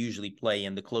 that they usually play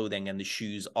in the clothing and the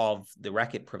shoes of the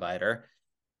racket provider.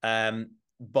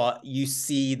 But you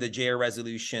see the JR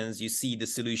resolutions, you see the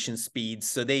solution speeds.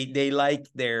 So they like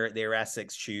their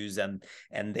Essex shoes, and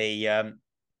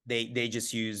they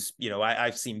just use,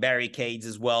 I've seen barricades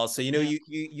as well. So,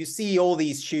 you see all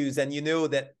these shoes, and you know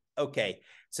that, okay,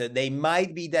 so they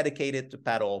might be dedicated to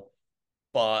paddle,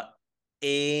 but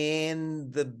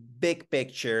in the big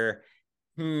picture,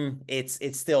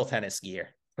 it's still tennis gear,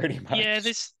 pretty much. Yeah,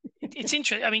 it's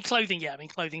interesting. I mean, clothing, yeah. I mean,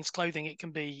 clothing's clothing. It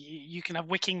can be, you can have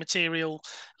wicking material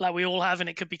like we all have, and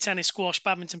it could be tennis, squash,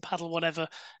 badminton, paddle, whatever.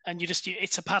 And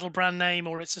it's a paddle brand name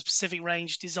or it's a specific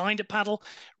range designed at paddle.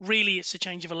 Really, it's a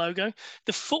change of a logo.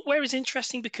 The footwear is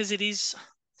interesting because it is,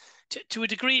 to a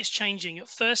degree, it's changing. At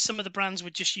first, some of the brands were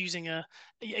just using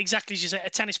exactly as you say, a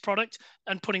tennis product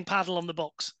and putting paddle on the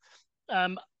box.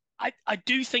 Um, I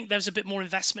do think there's a bit more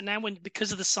investment now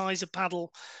because of the size of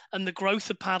paddle and the growth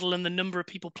of paddle and the number of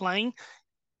people playing.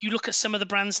 You look at some of the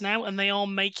brands now and they are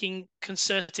making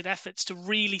concerted efforts to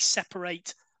really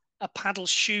separate a paddle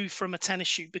shoe from a tennis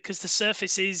shoe because the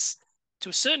surface is, to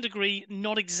a certain degree,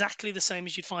 not exactly the same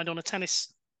as you'd find on a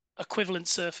tennis equivalent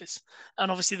surface. And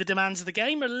obviously the demands of the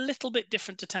game are a little bit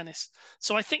different to tennis.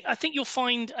 So I think you'll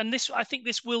find, and I think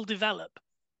this will develop,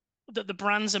 that the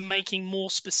brands are making more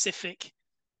specific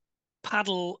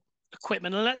paddle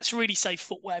equipment, and let's really say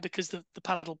footwear, because the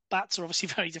paddle bats are obviously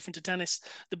very different to tennis.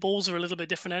 The balls are a little bit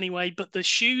different anyway, but the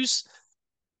shoes,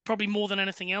 probably more than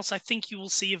anything else, I think you will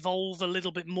see evolve a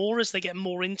little bit more as they get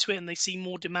more into it and they see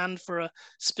more demand for a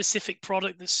specific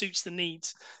product that suits the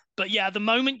needs. But yeah, at the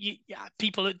moment,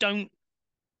 people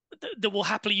that will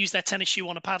happily use their tennis shoe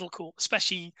on a paddle court,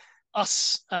 especially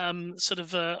us sort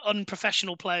of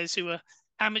unprofessional players who are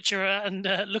amateur and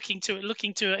looking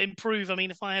to improve. I mean,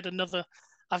 if I had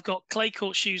I've got clay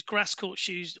court shoes, grass court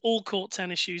shoes, all court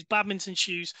tennis shoes, badminton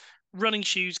shoes, running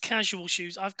shoes, casual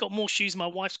shoes. I've got more shoes than my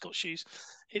wife's got shoes.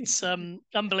 It's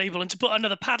unbelievable. And to put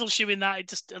another paddle shoe in that, it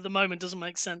just at the moment doesn't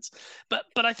make sense. But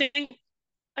I think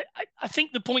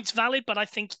the point's valid, but I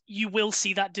think you will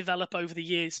see that develop over the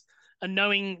years. And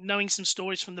knowing some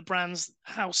stories from the brands,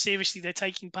 how seriously they're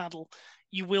taking paddle,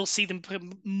 you will see them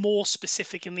more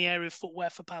specific in the area of footwear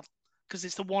for paddle, because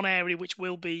it's the one area which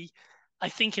will be, I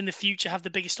think, in the future have the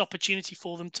biggest opportunity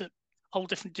for them to whole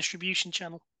different distribution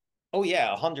channel. Oh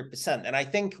yeah, 100%. And I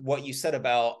think what you said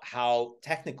about how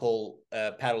technical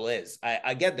paddle is,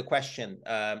 I get the question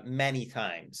many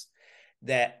times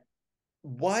that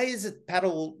why is a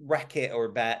paddle racket or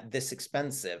bat this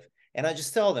expensive? And I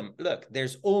just tell them, look,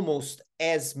 there's almost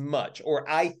as much, or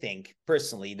I think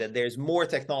personally that there's more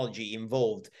technology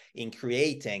involved in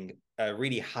creating a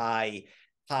really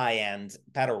high-end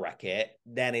paddle racket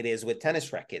than it is with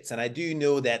tennis rackets. And I do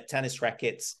know that tennis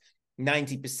rackets,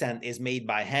 90% is made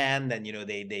by hand, and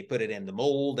they put it in the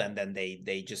mold, and then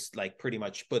they just like pretty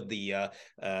much put the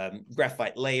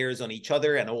graphite layers on each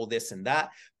other and all this and that.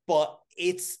 But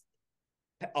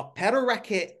a paddle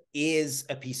racket is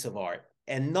a piece of art.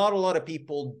 And not a lot of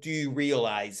people do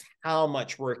realize how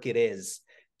much work it is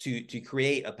to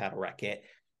create a paddle racket.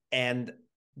 And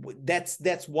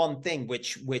that's one thing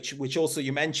which also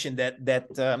you mentioned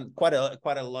that quite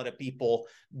a lot of people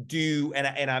do.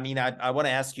 And I mean, I want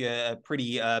to ask you a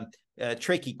pretty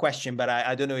tricky question, but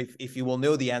I don't know if you will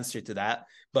know the answer to that.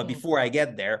 But before I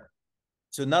get there,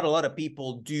 so not a lot of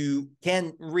people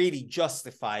can really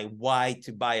justify why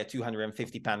to buy a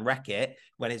 250-pound racket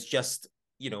when it's just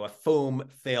a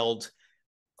foam-filled,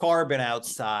 carbon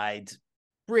outside,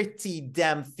 pretty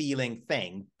damn feeling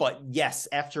thing. But yes,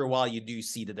 after a while, you do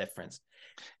see the difference.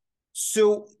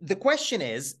 So the question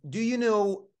is, do you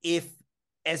know if,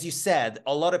 as you said,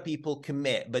 a lot of people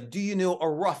commit, but do you know a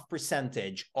rough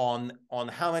percentage on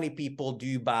how many people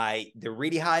do buy the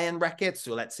really high-end rackets?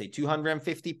 So let's say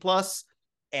 250 plus,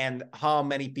 and how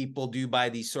many people do buy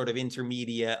these sort of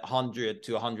intermediate 100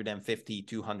 to 150,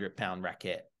 200-pound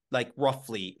racket? Like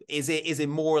roughly, is it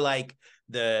more like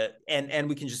and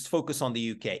we can just focus on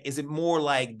the UK. Is it more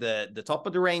like the top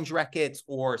of the range rackets,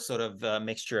 or sort of a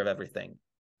mixture of everything?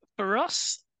 For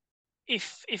us,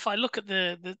 if I look at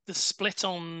the split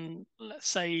on, let's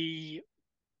say,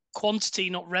 quantity,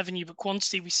 not revenue, but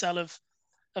quantity we sell of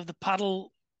the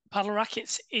paddle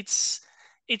rackets, it's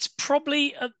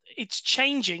probably it's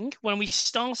changing. When we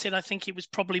started, I think it was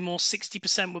probably more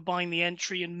 60% were buying the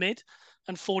entry and mid,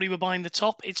 and 40 were buying the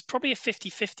top. It's probably a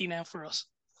 50-50 now for us.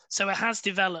 So it has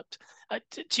developed.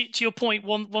 To your point,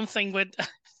 one thing where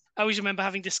I always remember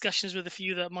having discussions with a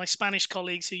few of my Spanish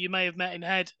colleagues who you may have met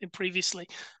in previously,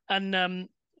 and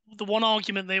the one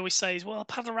argument they always say is, well, a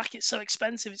paddle racket's so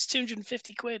expensive, it's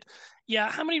 250 quid. Yeah,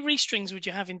 how many restrings would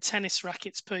you have in tennis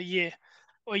rackets per year?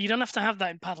 Well, you don't have to have that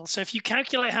in paddle. So if you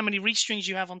calculate how many restrings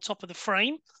you have on top of the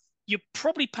frame, you're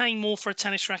probably paying more for a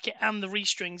tennis racket and the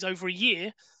restrings over a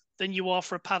year than you are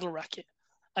for a paddle racket.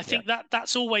 I think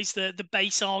that's always the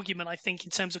base argument, I think, in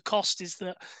terms of cost, is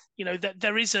that, that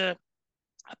there is a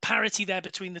parity there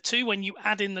between the two when you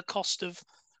add in the cost of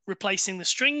replacing the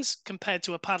strings compared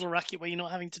to a paddle racket where you're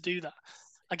not having to do that.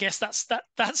 I guess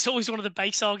that's always one of the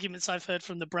base arguments I've heard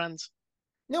from the brands.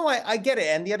 No, I get it.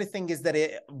 And the other thing is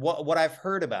that what I've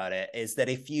heard about it is that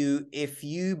if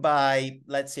you buy,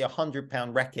 let's say,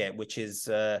 £100 racket, which is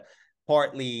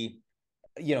partly,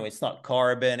 it's not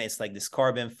carbon, it's like this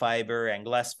carbon fiber and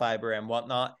glass fiber and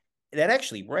whatnot, that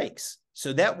actually breaks.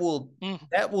 So that will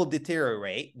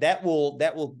deteriorate, that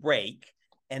will break,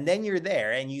 and then you're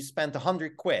there and you spent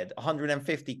 100 quid,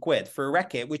 150 quid for a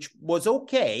racket, which was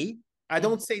okay. I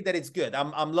don't say that it's good.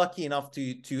 I'm lucky enough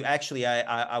to actually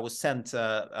I was sent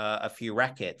a few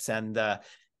rackets, and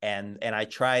I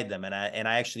tried them, and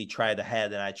I actually tried the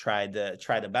head, and I tried the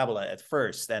Babolat at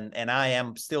first, and I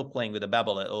am still playing with the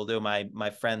Babolat, although my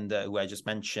friend who I just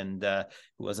mentioned,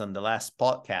 who was on the last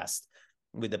podcast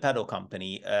with the pedal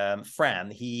company, Fran,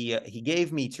 he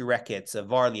gave me two rackets, a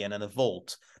Varlian and a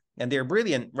Volt, and they're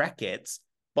brilliant rackets,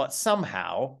 but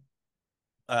somehow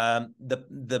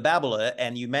the Babolat,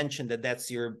 and you mentioned that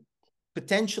that's your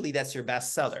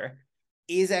best seller,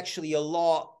 is actually a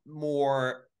lot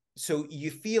more. So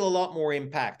you feel a lot more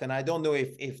impact, and I don't know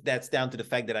if that's down to the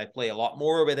fact that I play a lot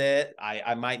more with it.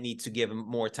 I might need to give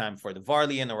more time for the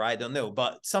Varlian, or I don't know,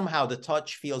 but somehow the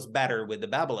touch feels better with the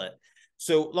Babolat.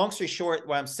 So long story short,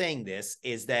 why I'm saying this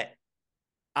is that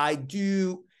I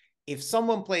do, if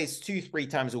someone plays 2-3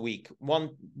 times a week,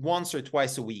 once or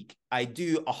twice a week, I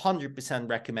do 100%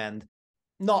 recommend,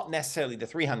 not necessarily the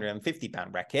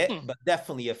 £350 racket, but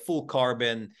definitely a full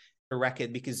carbon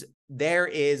racket, because there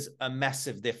is a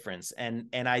massive difference. And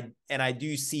I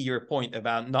do see your point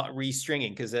about not restringing,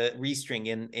 because a restring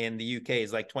in the UK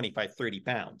is like 25-30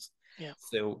 pounds. Yeah.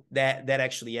 So that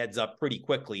actually adds up pretty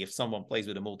quickly if someone plays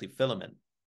with a multi-filament.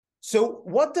 So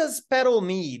what does pedal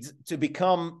need to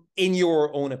become, in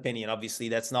your own opinion? Obviously,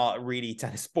 that's not really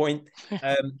Tennis Point.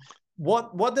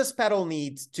 What does pedal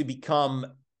need to become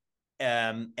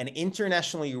an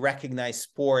internationally recognized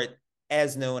sport,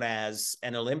 as known as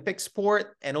an Olympic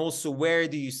sport? And also, where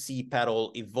do you see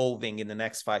pedal evolving in the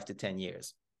next 5 to 10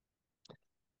 years?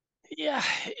 Yeah,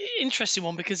 interesting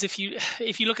one, because if you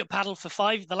look at paddle for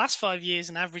the last 5 years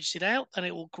and averaged it out, then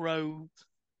it will grow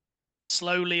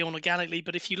slowly and organically.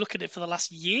 But if you look at it for the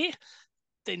last year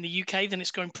in the UK, then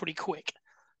it's going pretty quick.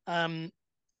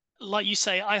 Like you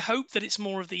say, I hope that it's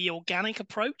more of the organic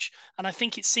approach. And I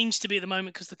think it seems to be at the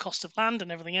moment, because the cost of land and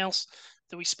everything else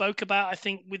that we spoke about. I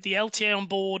think with the LTA on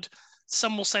board,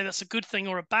 some will say that's a good thing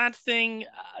or a bad thing.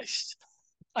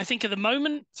 I think at the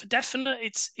moment, for definite,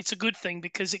 it's a good thing,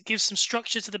 because it gives some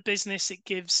structure to the business. It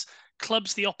gives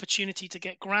clubs the opportunity to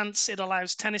get grants. It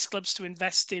allows tennis clubs to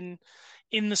invest in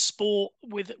the sport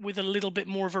with a little bit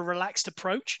more of a relaxed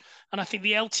approach. And I think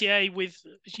the LTA, with,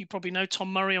 as you probably know,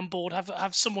 Tom Murray on board,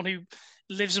 have someone who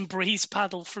lives and breathes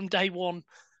paddle from day one.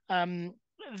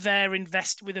 They're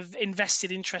with an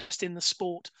invested interest in the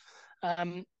sport,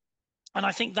 and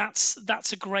I think that's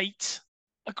a great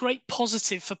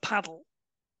positive for paddle.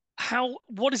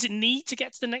 What does it need to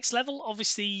get to the next level?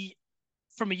 Obviously,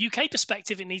 from a UK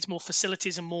perspective, it needs more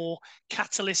facilities and more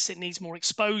catalysts. It needs more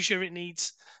exposure. It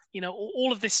needs,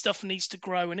 all of this stuff needs to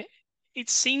grow, and it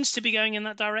seems to be going in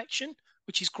that direction,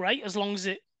 which is great, as long as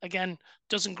it, again,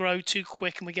 doesn't grow too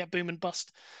quick and we get boom and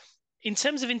bust. In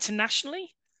terms of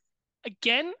internationally,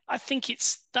 again, I think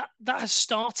it's that has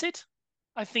started.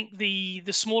 I think the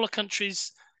smaller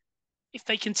countries, if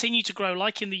they continue to grow,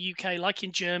 like in the UK, like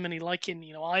in Germany, like in,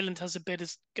 Ireland has a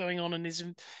bit going on and is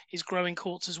growing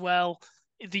courts as well.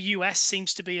 The US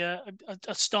seems to be a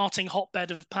starting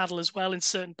hotbed of paddle as well in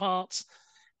certain parts.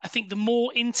 I think the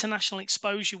more international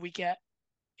exposure we get,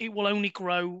 it will only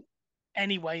grow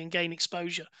anyway and gain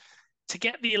exposure. To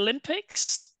get the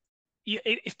Olympics,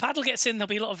 if paddle gets in, there'll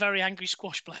be a lot of very angry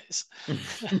squash players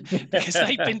because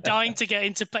they've been dying to get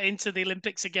into the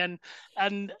Olympics again,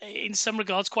 and in some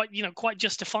regards, quite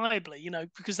justifiably,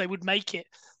 because they would make it.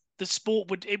 The sport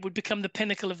would become the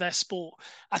pinnacle of their sport.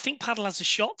 I think paddle has a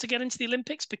shot to get into the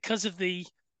Olympics because of the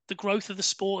growth of the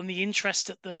sport and the interest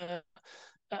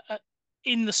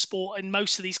in the sport in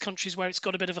most of these countries where it's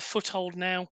got a bit of a foothold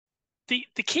now. The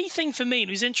key thing for me, and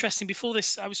it was interesting, before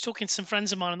this, I was talking to some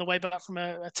friends of mine on the way back from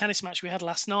a tennis match we had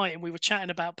last night, and we were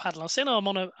chatting about paddle. I was saying, I'm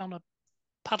on a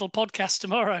paddle podcast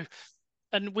tomorrow,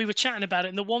 and we were chatting about it.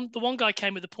 And the one guy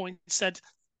came with the point and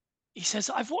he says,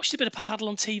 I've watched a bit of paddle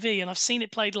on TV and I've seen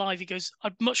it played live. He goes,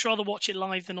 I'd much rather watch it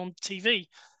live than on TV.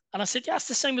 And I said, yeah, it's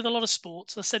the same with a lot of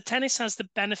sports. I said, tennis has the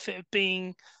benefit of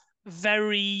being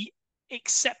very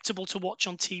acceptable to watch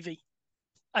on TV.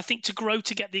 I think to grow,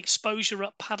 to get the exposure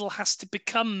up, paddle has to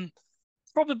become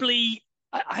probably,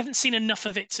 I haven't seen enough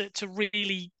of it to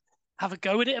really have a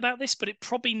go at it about this, but it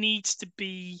probably needs to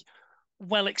be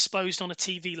well exposed on a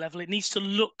TV level. It needs to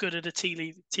look good at a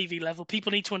TV level.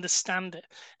 People need to understand it.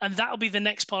 And that'll be the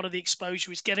next part of the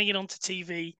exposure, is getting it onto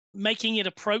TV, making it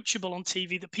approachable on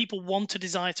TV that people want to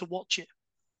desire to watch it.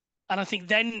 And I think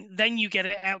then you get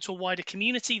it out to a wider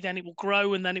community, then it will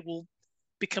grow, and then it will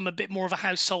become a bit more of a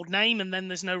household name. And then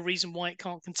there's no reason why it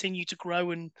can't continue to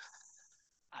grow. And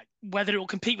whether it will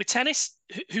compete with tennis,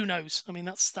 who knows? I mean,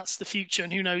 that's the future,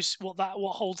 and who knows what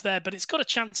holds there. But it's got a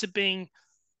chance of being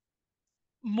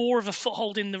more of a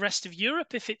foothold in the rest of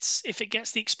Europe if it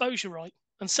gets the exposure right.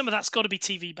 And some of that's got to be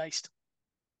TV based.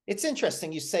 It's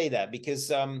interesting you say that,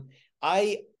 because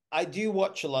I do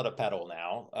watch a lot of padel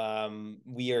now.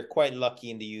 We are quite lucky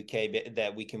in the UK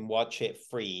that we can watch it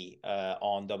free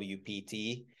on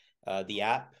WPT, the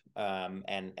app,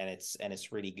 and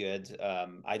it's really good.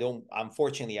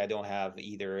 Unfortunately, I don't have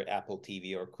either Apple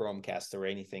TV or Chromecast or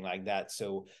anything like that,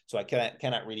 so I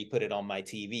cannot really put it on my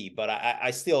TV. But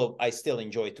I still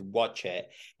enjoy to watch it,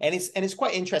 and it's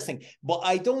quite interesting. But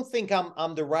I don't think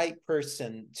I'm the right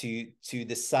person to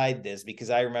decide this, because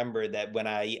I remember that when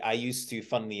I used to,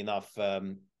 funnily enough,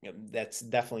 that's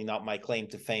definitely not my claim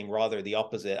to fame, rather the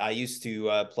opposite. I used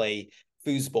to play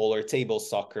foosball or table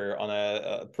soccer on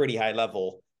a pretty high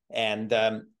level, and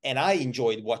I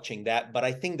enjoyed watching that. But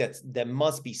I think that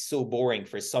must be so boring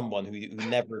for someone who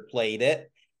never played it.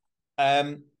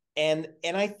 And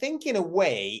I think in a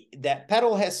way that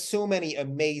padel has so many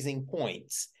amazing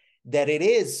points that it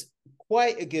is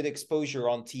quite a good exposure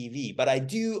on TV. But I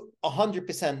do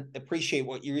 100% appreciate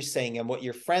what you're saying and what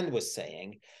your friend was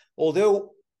saying.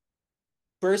 Although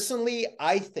personally,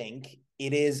 I think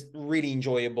it is really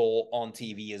enjoyable on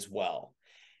TV as well.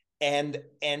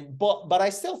 But I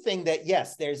still think that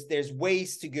yes, there's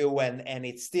ways to go, and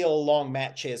it's still long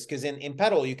matches, because in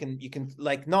padel you can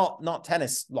like not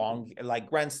tennis long, like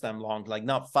Grand Slam long, like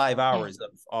not 5 hours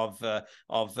of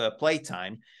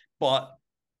playtime, but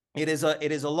it is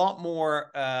a lot more.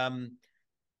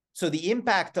 So the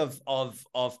impact of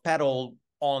padel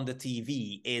on the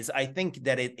TV is, I think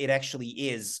that it actually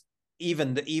is,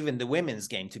 even the women's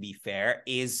game, to be fair,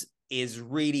 is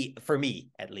really, for me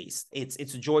at least, it's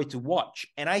a joy to watch.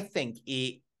 And I think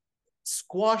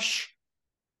squash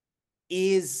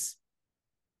is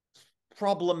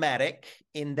problematic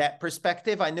in that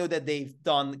perspective. I know that they've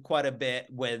done quite a bit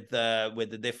with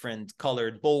the different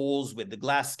colored bowls, with the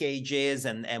glass cages,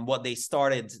 and what they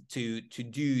started to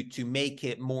do to make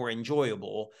it more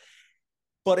enjoyable.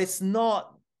 But it's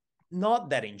not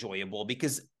that enjoyable,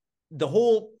 because the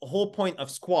whole point of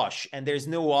squash, and there's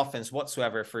no offense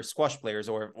whatsoever for squash players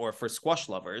or for squash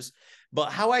lovers,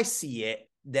 but how I see it,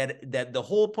 that the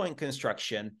whole point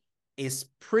construction is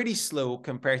pretty slow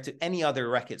compared to any other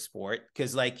racket sport.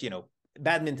 Because, like,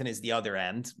 badminton is the other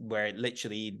end, where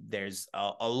literally there's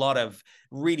a lot of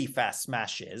really fast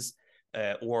smashes,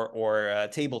 or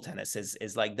table tennis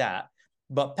is like that.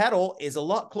 But padel is a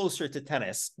lot closer to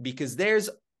tennis, because there's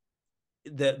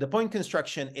the point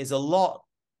construction is a lot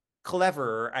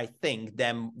cleverer, I think,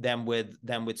 than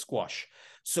with squash.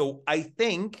 So I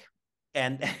think,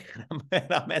 and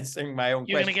I'm answering my own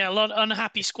You're question. going to get a lot of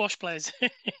unhappy squash players.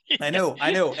 I know,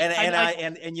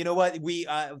 and you know what,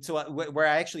 where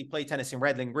I actually play tennis in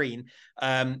Redland Green,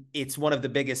 it's one of the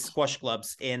biggest squash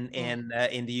clubs in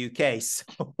the UK.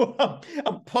 So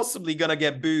I'm possibly gonna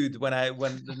get booed when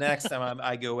the next time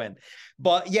I go in.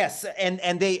 But yes,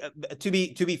 and they, to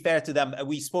be fair to them,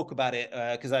 we spoke about it,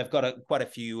 because I've got quite a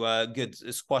few good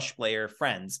squash player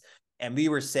friends, and we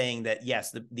were saying that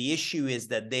yes, the issue is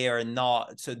that they are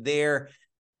not, so their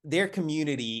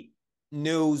community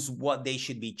knows what they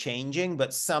should be changing,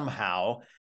 but somehow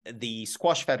the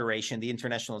Squash Federation, the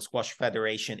International Squash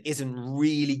Federation, isn't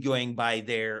really going by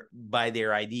their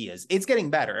ideas. It's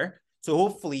getting better, so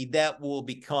hopefully that will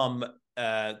become,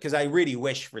 because I really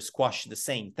wish for squash the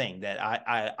same thing, that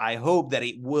I hope that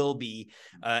it will be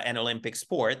an Olympic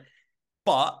sport.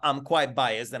 But I'm quite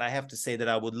biased, and I have to say that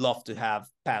I would love to have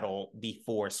padel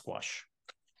before squash.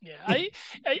 Yeah, I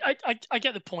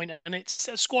get the point, and it's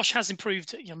squash has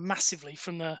improved, massively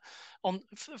from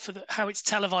how it's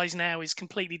televised now is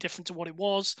completely different to what it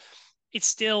was. It's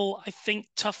still, I think,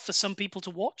 tough for some people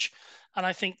to watch, and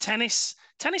I think tennis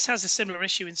has a similar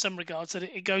issue in some regards, that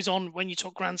it goes on when you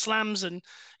talk Grand Slams, and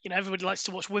everybody likes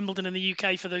to watch Wimbledon in the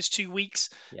UK for those 2 weeks,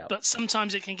 Yep. But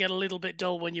sometimes it can get a little bit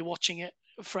dull when you're watching it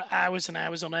for hours and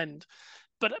hours on end.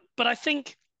 But I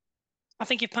think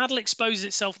if padel exposes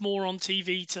itself more on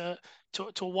TV to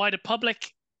a wider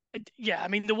public, yeah, I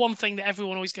mean, the one thing that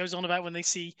everyone always goes on about when they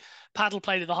see padel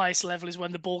played at the highest level is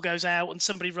when the ball goes out and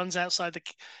somebody runs outside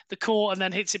the court and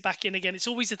then hits it back in again. It's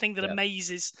always the thing that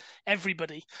amazes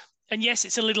everybody. And yes,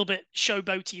 it's a little bit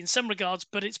showboaty in some regards,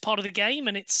 but it's part of the game,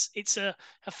 and it's a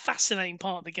fascinating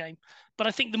part of the game. But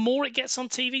I think the more it gets on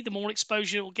TV, the more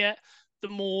exposure it will get, the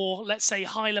more, let's say,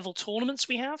 high level tournaments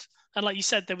we have. And like you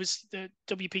said, there was the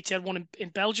WPT had one in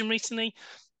Belgium recently.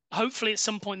 Hopefully, at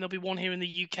some point there'll be one here in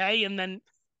the UK, and then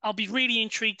I'll be really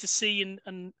intrigued to see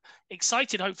and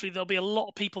excited. Hopefully, there'll be a lot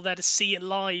of people there to see it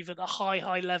live at a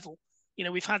high level.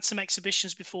 We've had some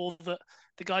exhibitions before that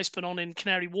the guys put on in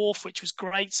Canary Wharf, which was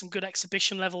great, some good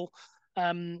exhibition level,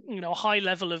 a high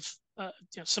level of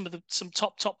some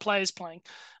top players playing.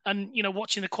 And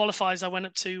watching the qualifiers, I went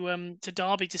up to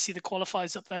Derby to see the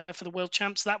qualifiers up there for the World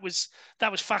Champs. That was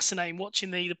fascinating.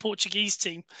 Watching the Portuguese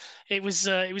team, it was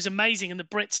amazing, and the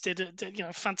Brits did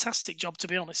a fantastic job, to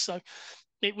be honest. So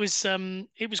it was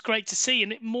great to see,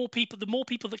 and the more people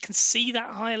that can see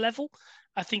that higher level,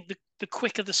 I think the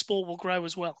quicker the sport will grow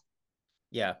as well.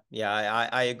 Yeah,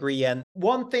 I agree. And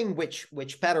one thing which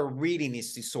Padel really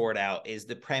needs to sort out is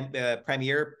the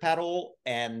Premier Padel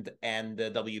and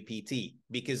the WPT,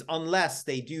 because unless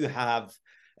they do have,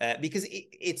 because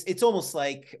it's almost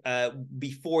like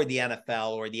before the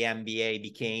NFL or the NBA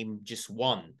became just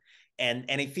one, and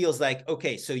it feels like,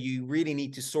 okay, so you really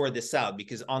need to sort this out,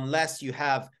 because unless you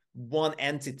have one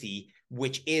entity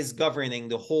which is governing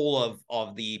the whole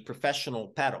of the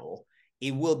professional padel,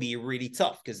 it will be really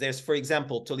tough. Because there's, for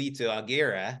example, Tolito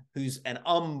Aguirre, who's an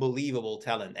unbelievable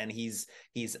talent, and he's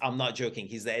I'm not joking,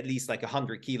 he's at least like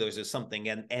 100 kilos or something,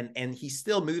 and he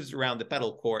still moves around the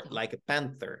pedal court like a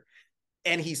panther,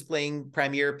 and he's playing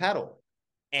Premier Padel.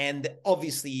 And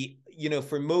obviously,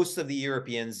 for most of the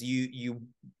Europeans, you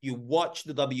watch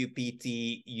the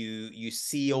WPT, you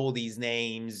see all these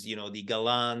names, the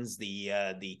Galans, the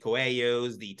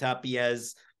Coelhos, the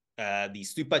Tapias, the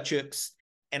Stupachuks.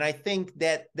 And I think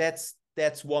that's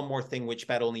one more thing which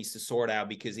Padel needs to sort out,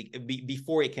 because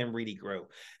before it can really grow.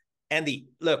 Andy,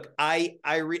 look,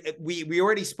 we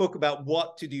already spoke about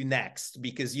what to do next,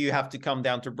 because you have to come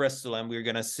down to Bristol and we're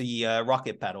gonna see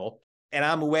Rocket Padel. And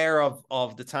I'm aware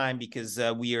of the time, because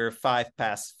we are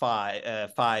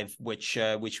 5:05, which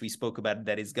we spoke about,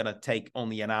 that is gonna take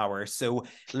only an hour. So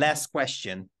last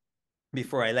question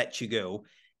before I let you go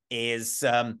is,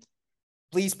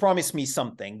 please promise me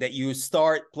something, that you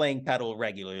start playing padel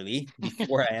regularly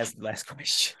before I ask the last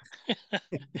question.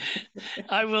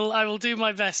 I will do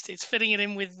my best. It's fitting it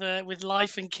in with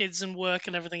life and kids and work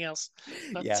and everything else.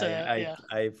 But yeah,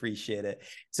 I appreciate it.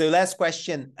 So last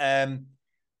question. How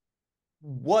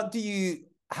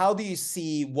do you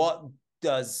see, what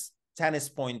does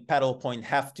Tennis-Point, Padel-Point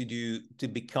have to do to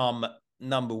become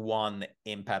number one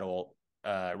in padel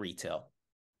retail?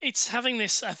 It's having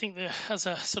this, I think, as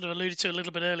I sort of alluded to a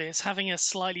little bit earlier, it's having a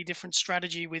slightly different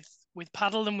strategy with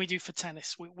padel than we do for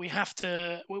tennis. We have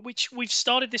to, which we've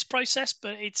started this process,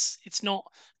 but it's not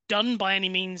done by any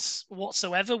means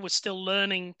whatsoever. We're still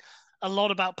learning a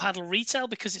lot about padel retail,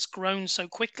 because it's grown so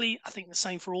quickly. I think the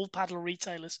same for all padel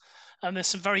retailers. And there's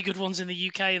some very good ones in the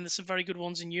UK, and there's some very good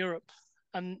ones in Europe.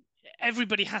 And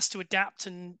everybody has to adapt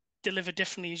and deliver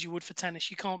differently as you would for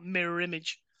tennis. You can't mirror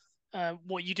image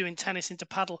what you do in tennis into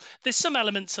padel. There's some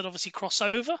elements that obviously cross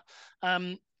over,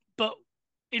 but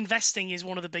investing is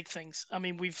one of the big things. I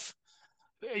mean,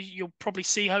 you'll probably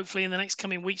see, hopefully in the next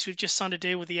coming weeks, we've just signed a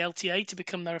deal with the LTA to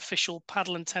become their official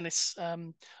padel and tennis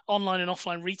online and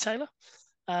offline retailer.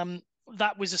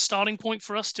 That was a starting point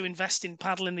for us to invest in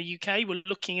padel in the UK. We're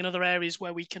looking in other areas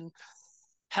where we can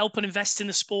help and invest in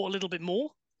the sport a little bit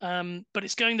more. But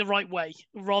it's going the right way,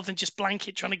 rather than just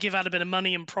blanket trying to give out a bit of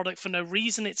money and product for no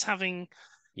reason. It's getting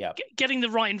the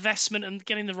right investment and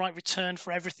getting the right return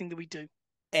for everything that we do.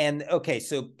 And okay,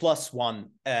 so plus one,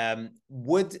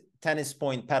 would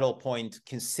Tennis-Point, Padel-Point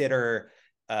consider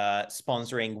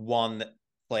sponsoring one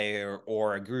player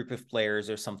or a group of players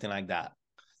or something like that?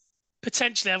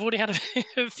 Potentially, I've already had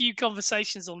a few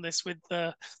conversations on this with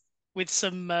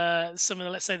some of the,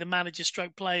 let's say, the manager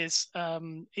stroke players.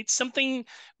 It's something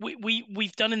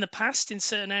we've done in the past in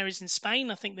certain areas in Spain.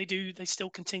 I think they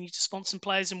still continue to sponsor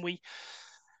players, and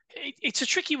it's a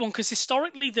tricky one, because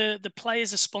historically the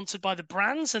players are sponsored by the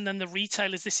brands, and then the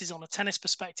retailers, this is on a tennis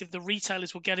perspective, the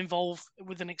retailers will get involved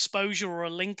with an exposure or a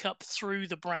link up through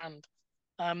the brand.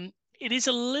 It is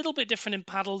a little bit different in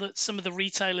padel, that some of the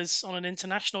retailers on an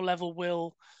international level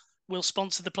will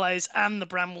sponsor the players and the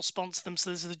brand will sponsor them. So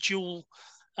there's a dual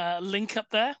link up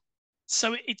there.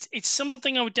 So it's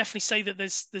something I would definitely say that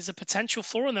there's a potential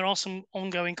for, and there are some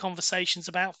ongoing conversations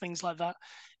about things like that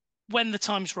when the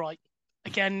time's right.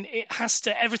 Again,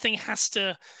 everything has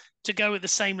to go at the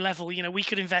same level. We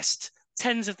could invest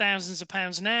tens of thousands of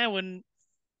pounds now and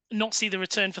not see the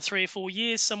return for 3 or 4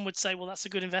 years. Some would say, well, that's a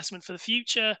good investment for the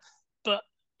future. But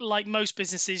like most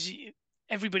businesses,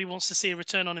 everybody wants to see a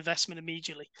return on investment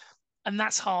immediately, and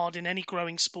that's hard in any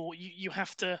growing sport. You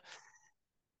have to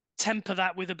temper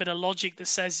that with a bit of logic that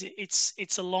says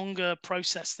it's a longer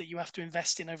process that you have to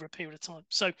invest in over a period of time.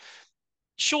 So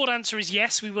short answer is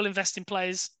yes, we will invest in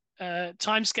players.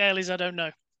 Time scale is I don't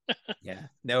know. Yeah,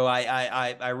 no,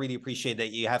 I really appreciate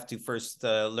that. You have to first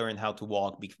learn how to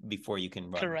walk before you can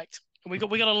run. Correct. We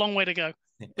got a long way to go.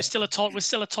 We're still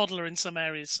a toddler in some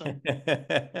areas. So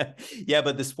Yeah,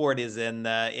 but the sport is in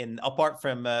apart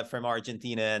from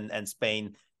Argentina and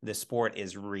Spain, the sport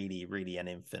is really an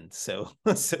infant. So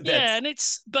so yeah,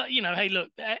 that's and but hey, look,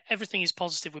 everything is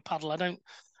positive with paddle. oh I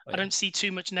yeah. don't see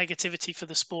too much negativity for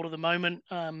the sport at the moment.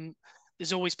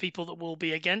 There's always people that will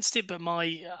be against it, but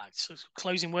my sort of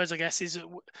closing words, I guess, is that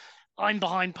I'm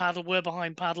behind paddle. We're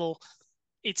behind paddle.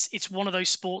 It's one of those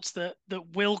sports that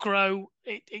will grow.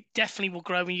 It definitely will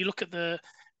grow. When you look at the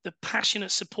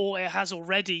passionate support it has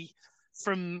already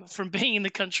from being in the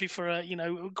country for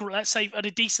let's say at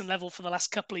a decent level for the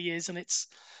last couple of years, and it's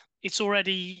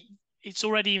already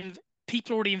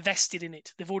people already invested in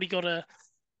it. They've already got a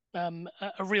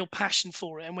real passion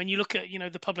for it. And when you look at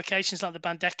the publications like the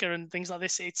Bandeca and things like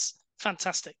this, it's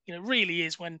fantastic. It really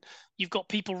is when you've got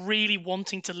people really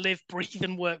wanting to live, breathe,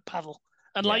 and work paddle,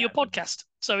 and like Yeah. your podcast.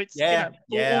 So it's Yeah,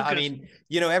 yeah. all I good. mean,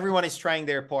 everyone is trying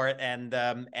their part, and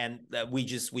we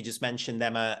just mentioned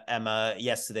Emma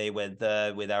yesterday with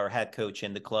our head coach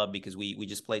in the club because we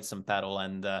just played some paddle,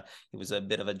 and it was a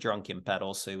bit of a drunken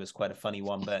paddle, so it was quite a funny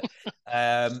one.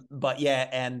 But yeah,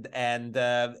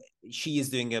 and she is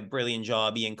doing a brilliant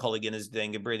job. Ian Culligan is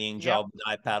doing a brilliant Yep. job with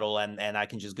iPaddle, and I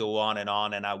can just go on, and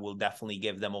I will definitely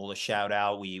give them all a shout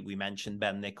out. We mentioned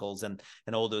Ben Nichols and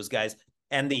all those guys.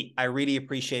 Andy, I really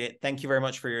appreciate it. Thank you very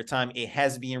much for your time. It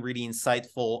has been really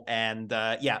insightful, and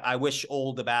yeah, I wish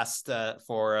all the best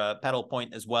for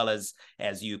Padel-Point as well as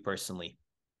you personally.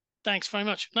 Thanks very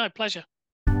much. No, pleasure.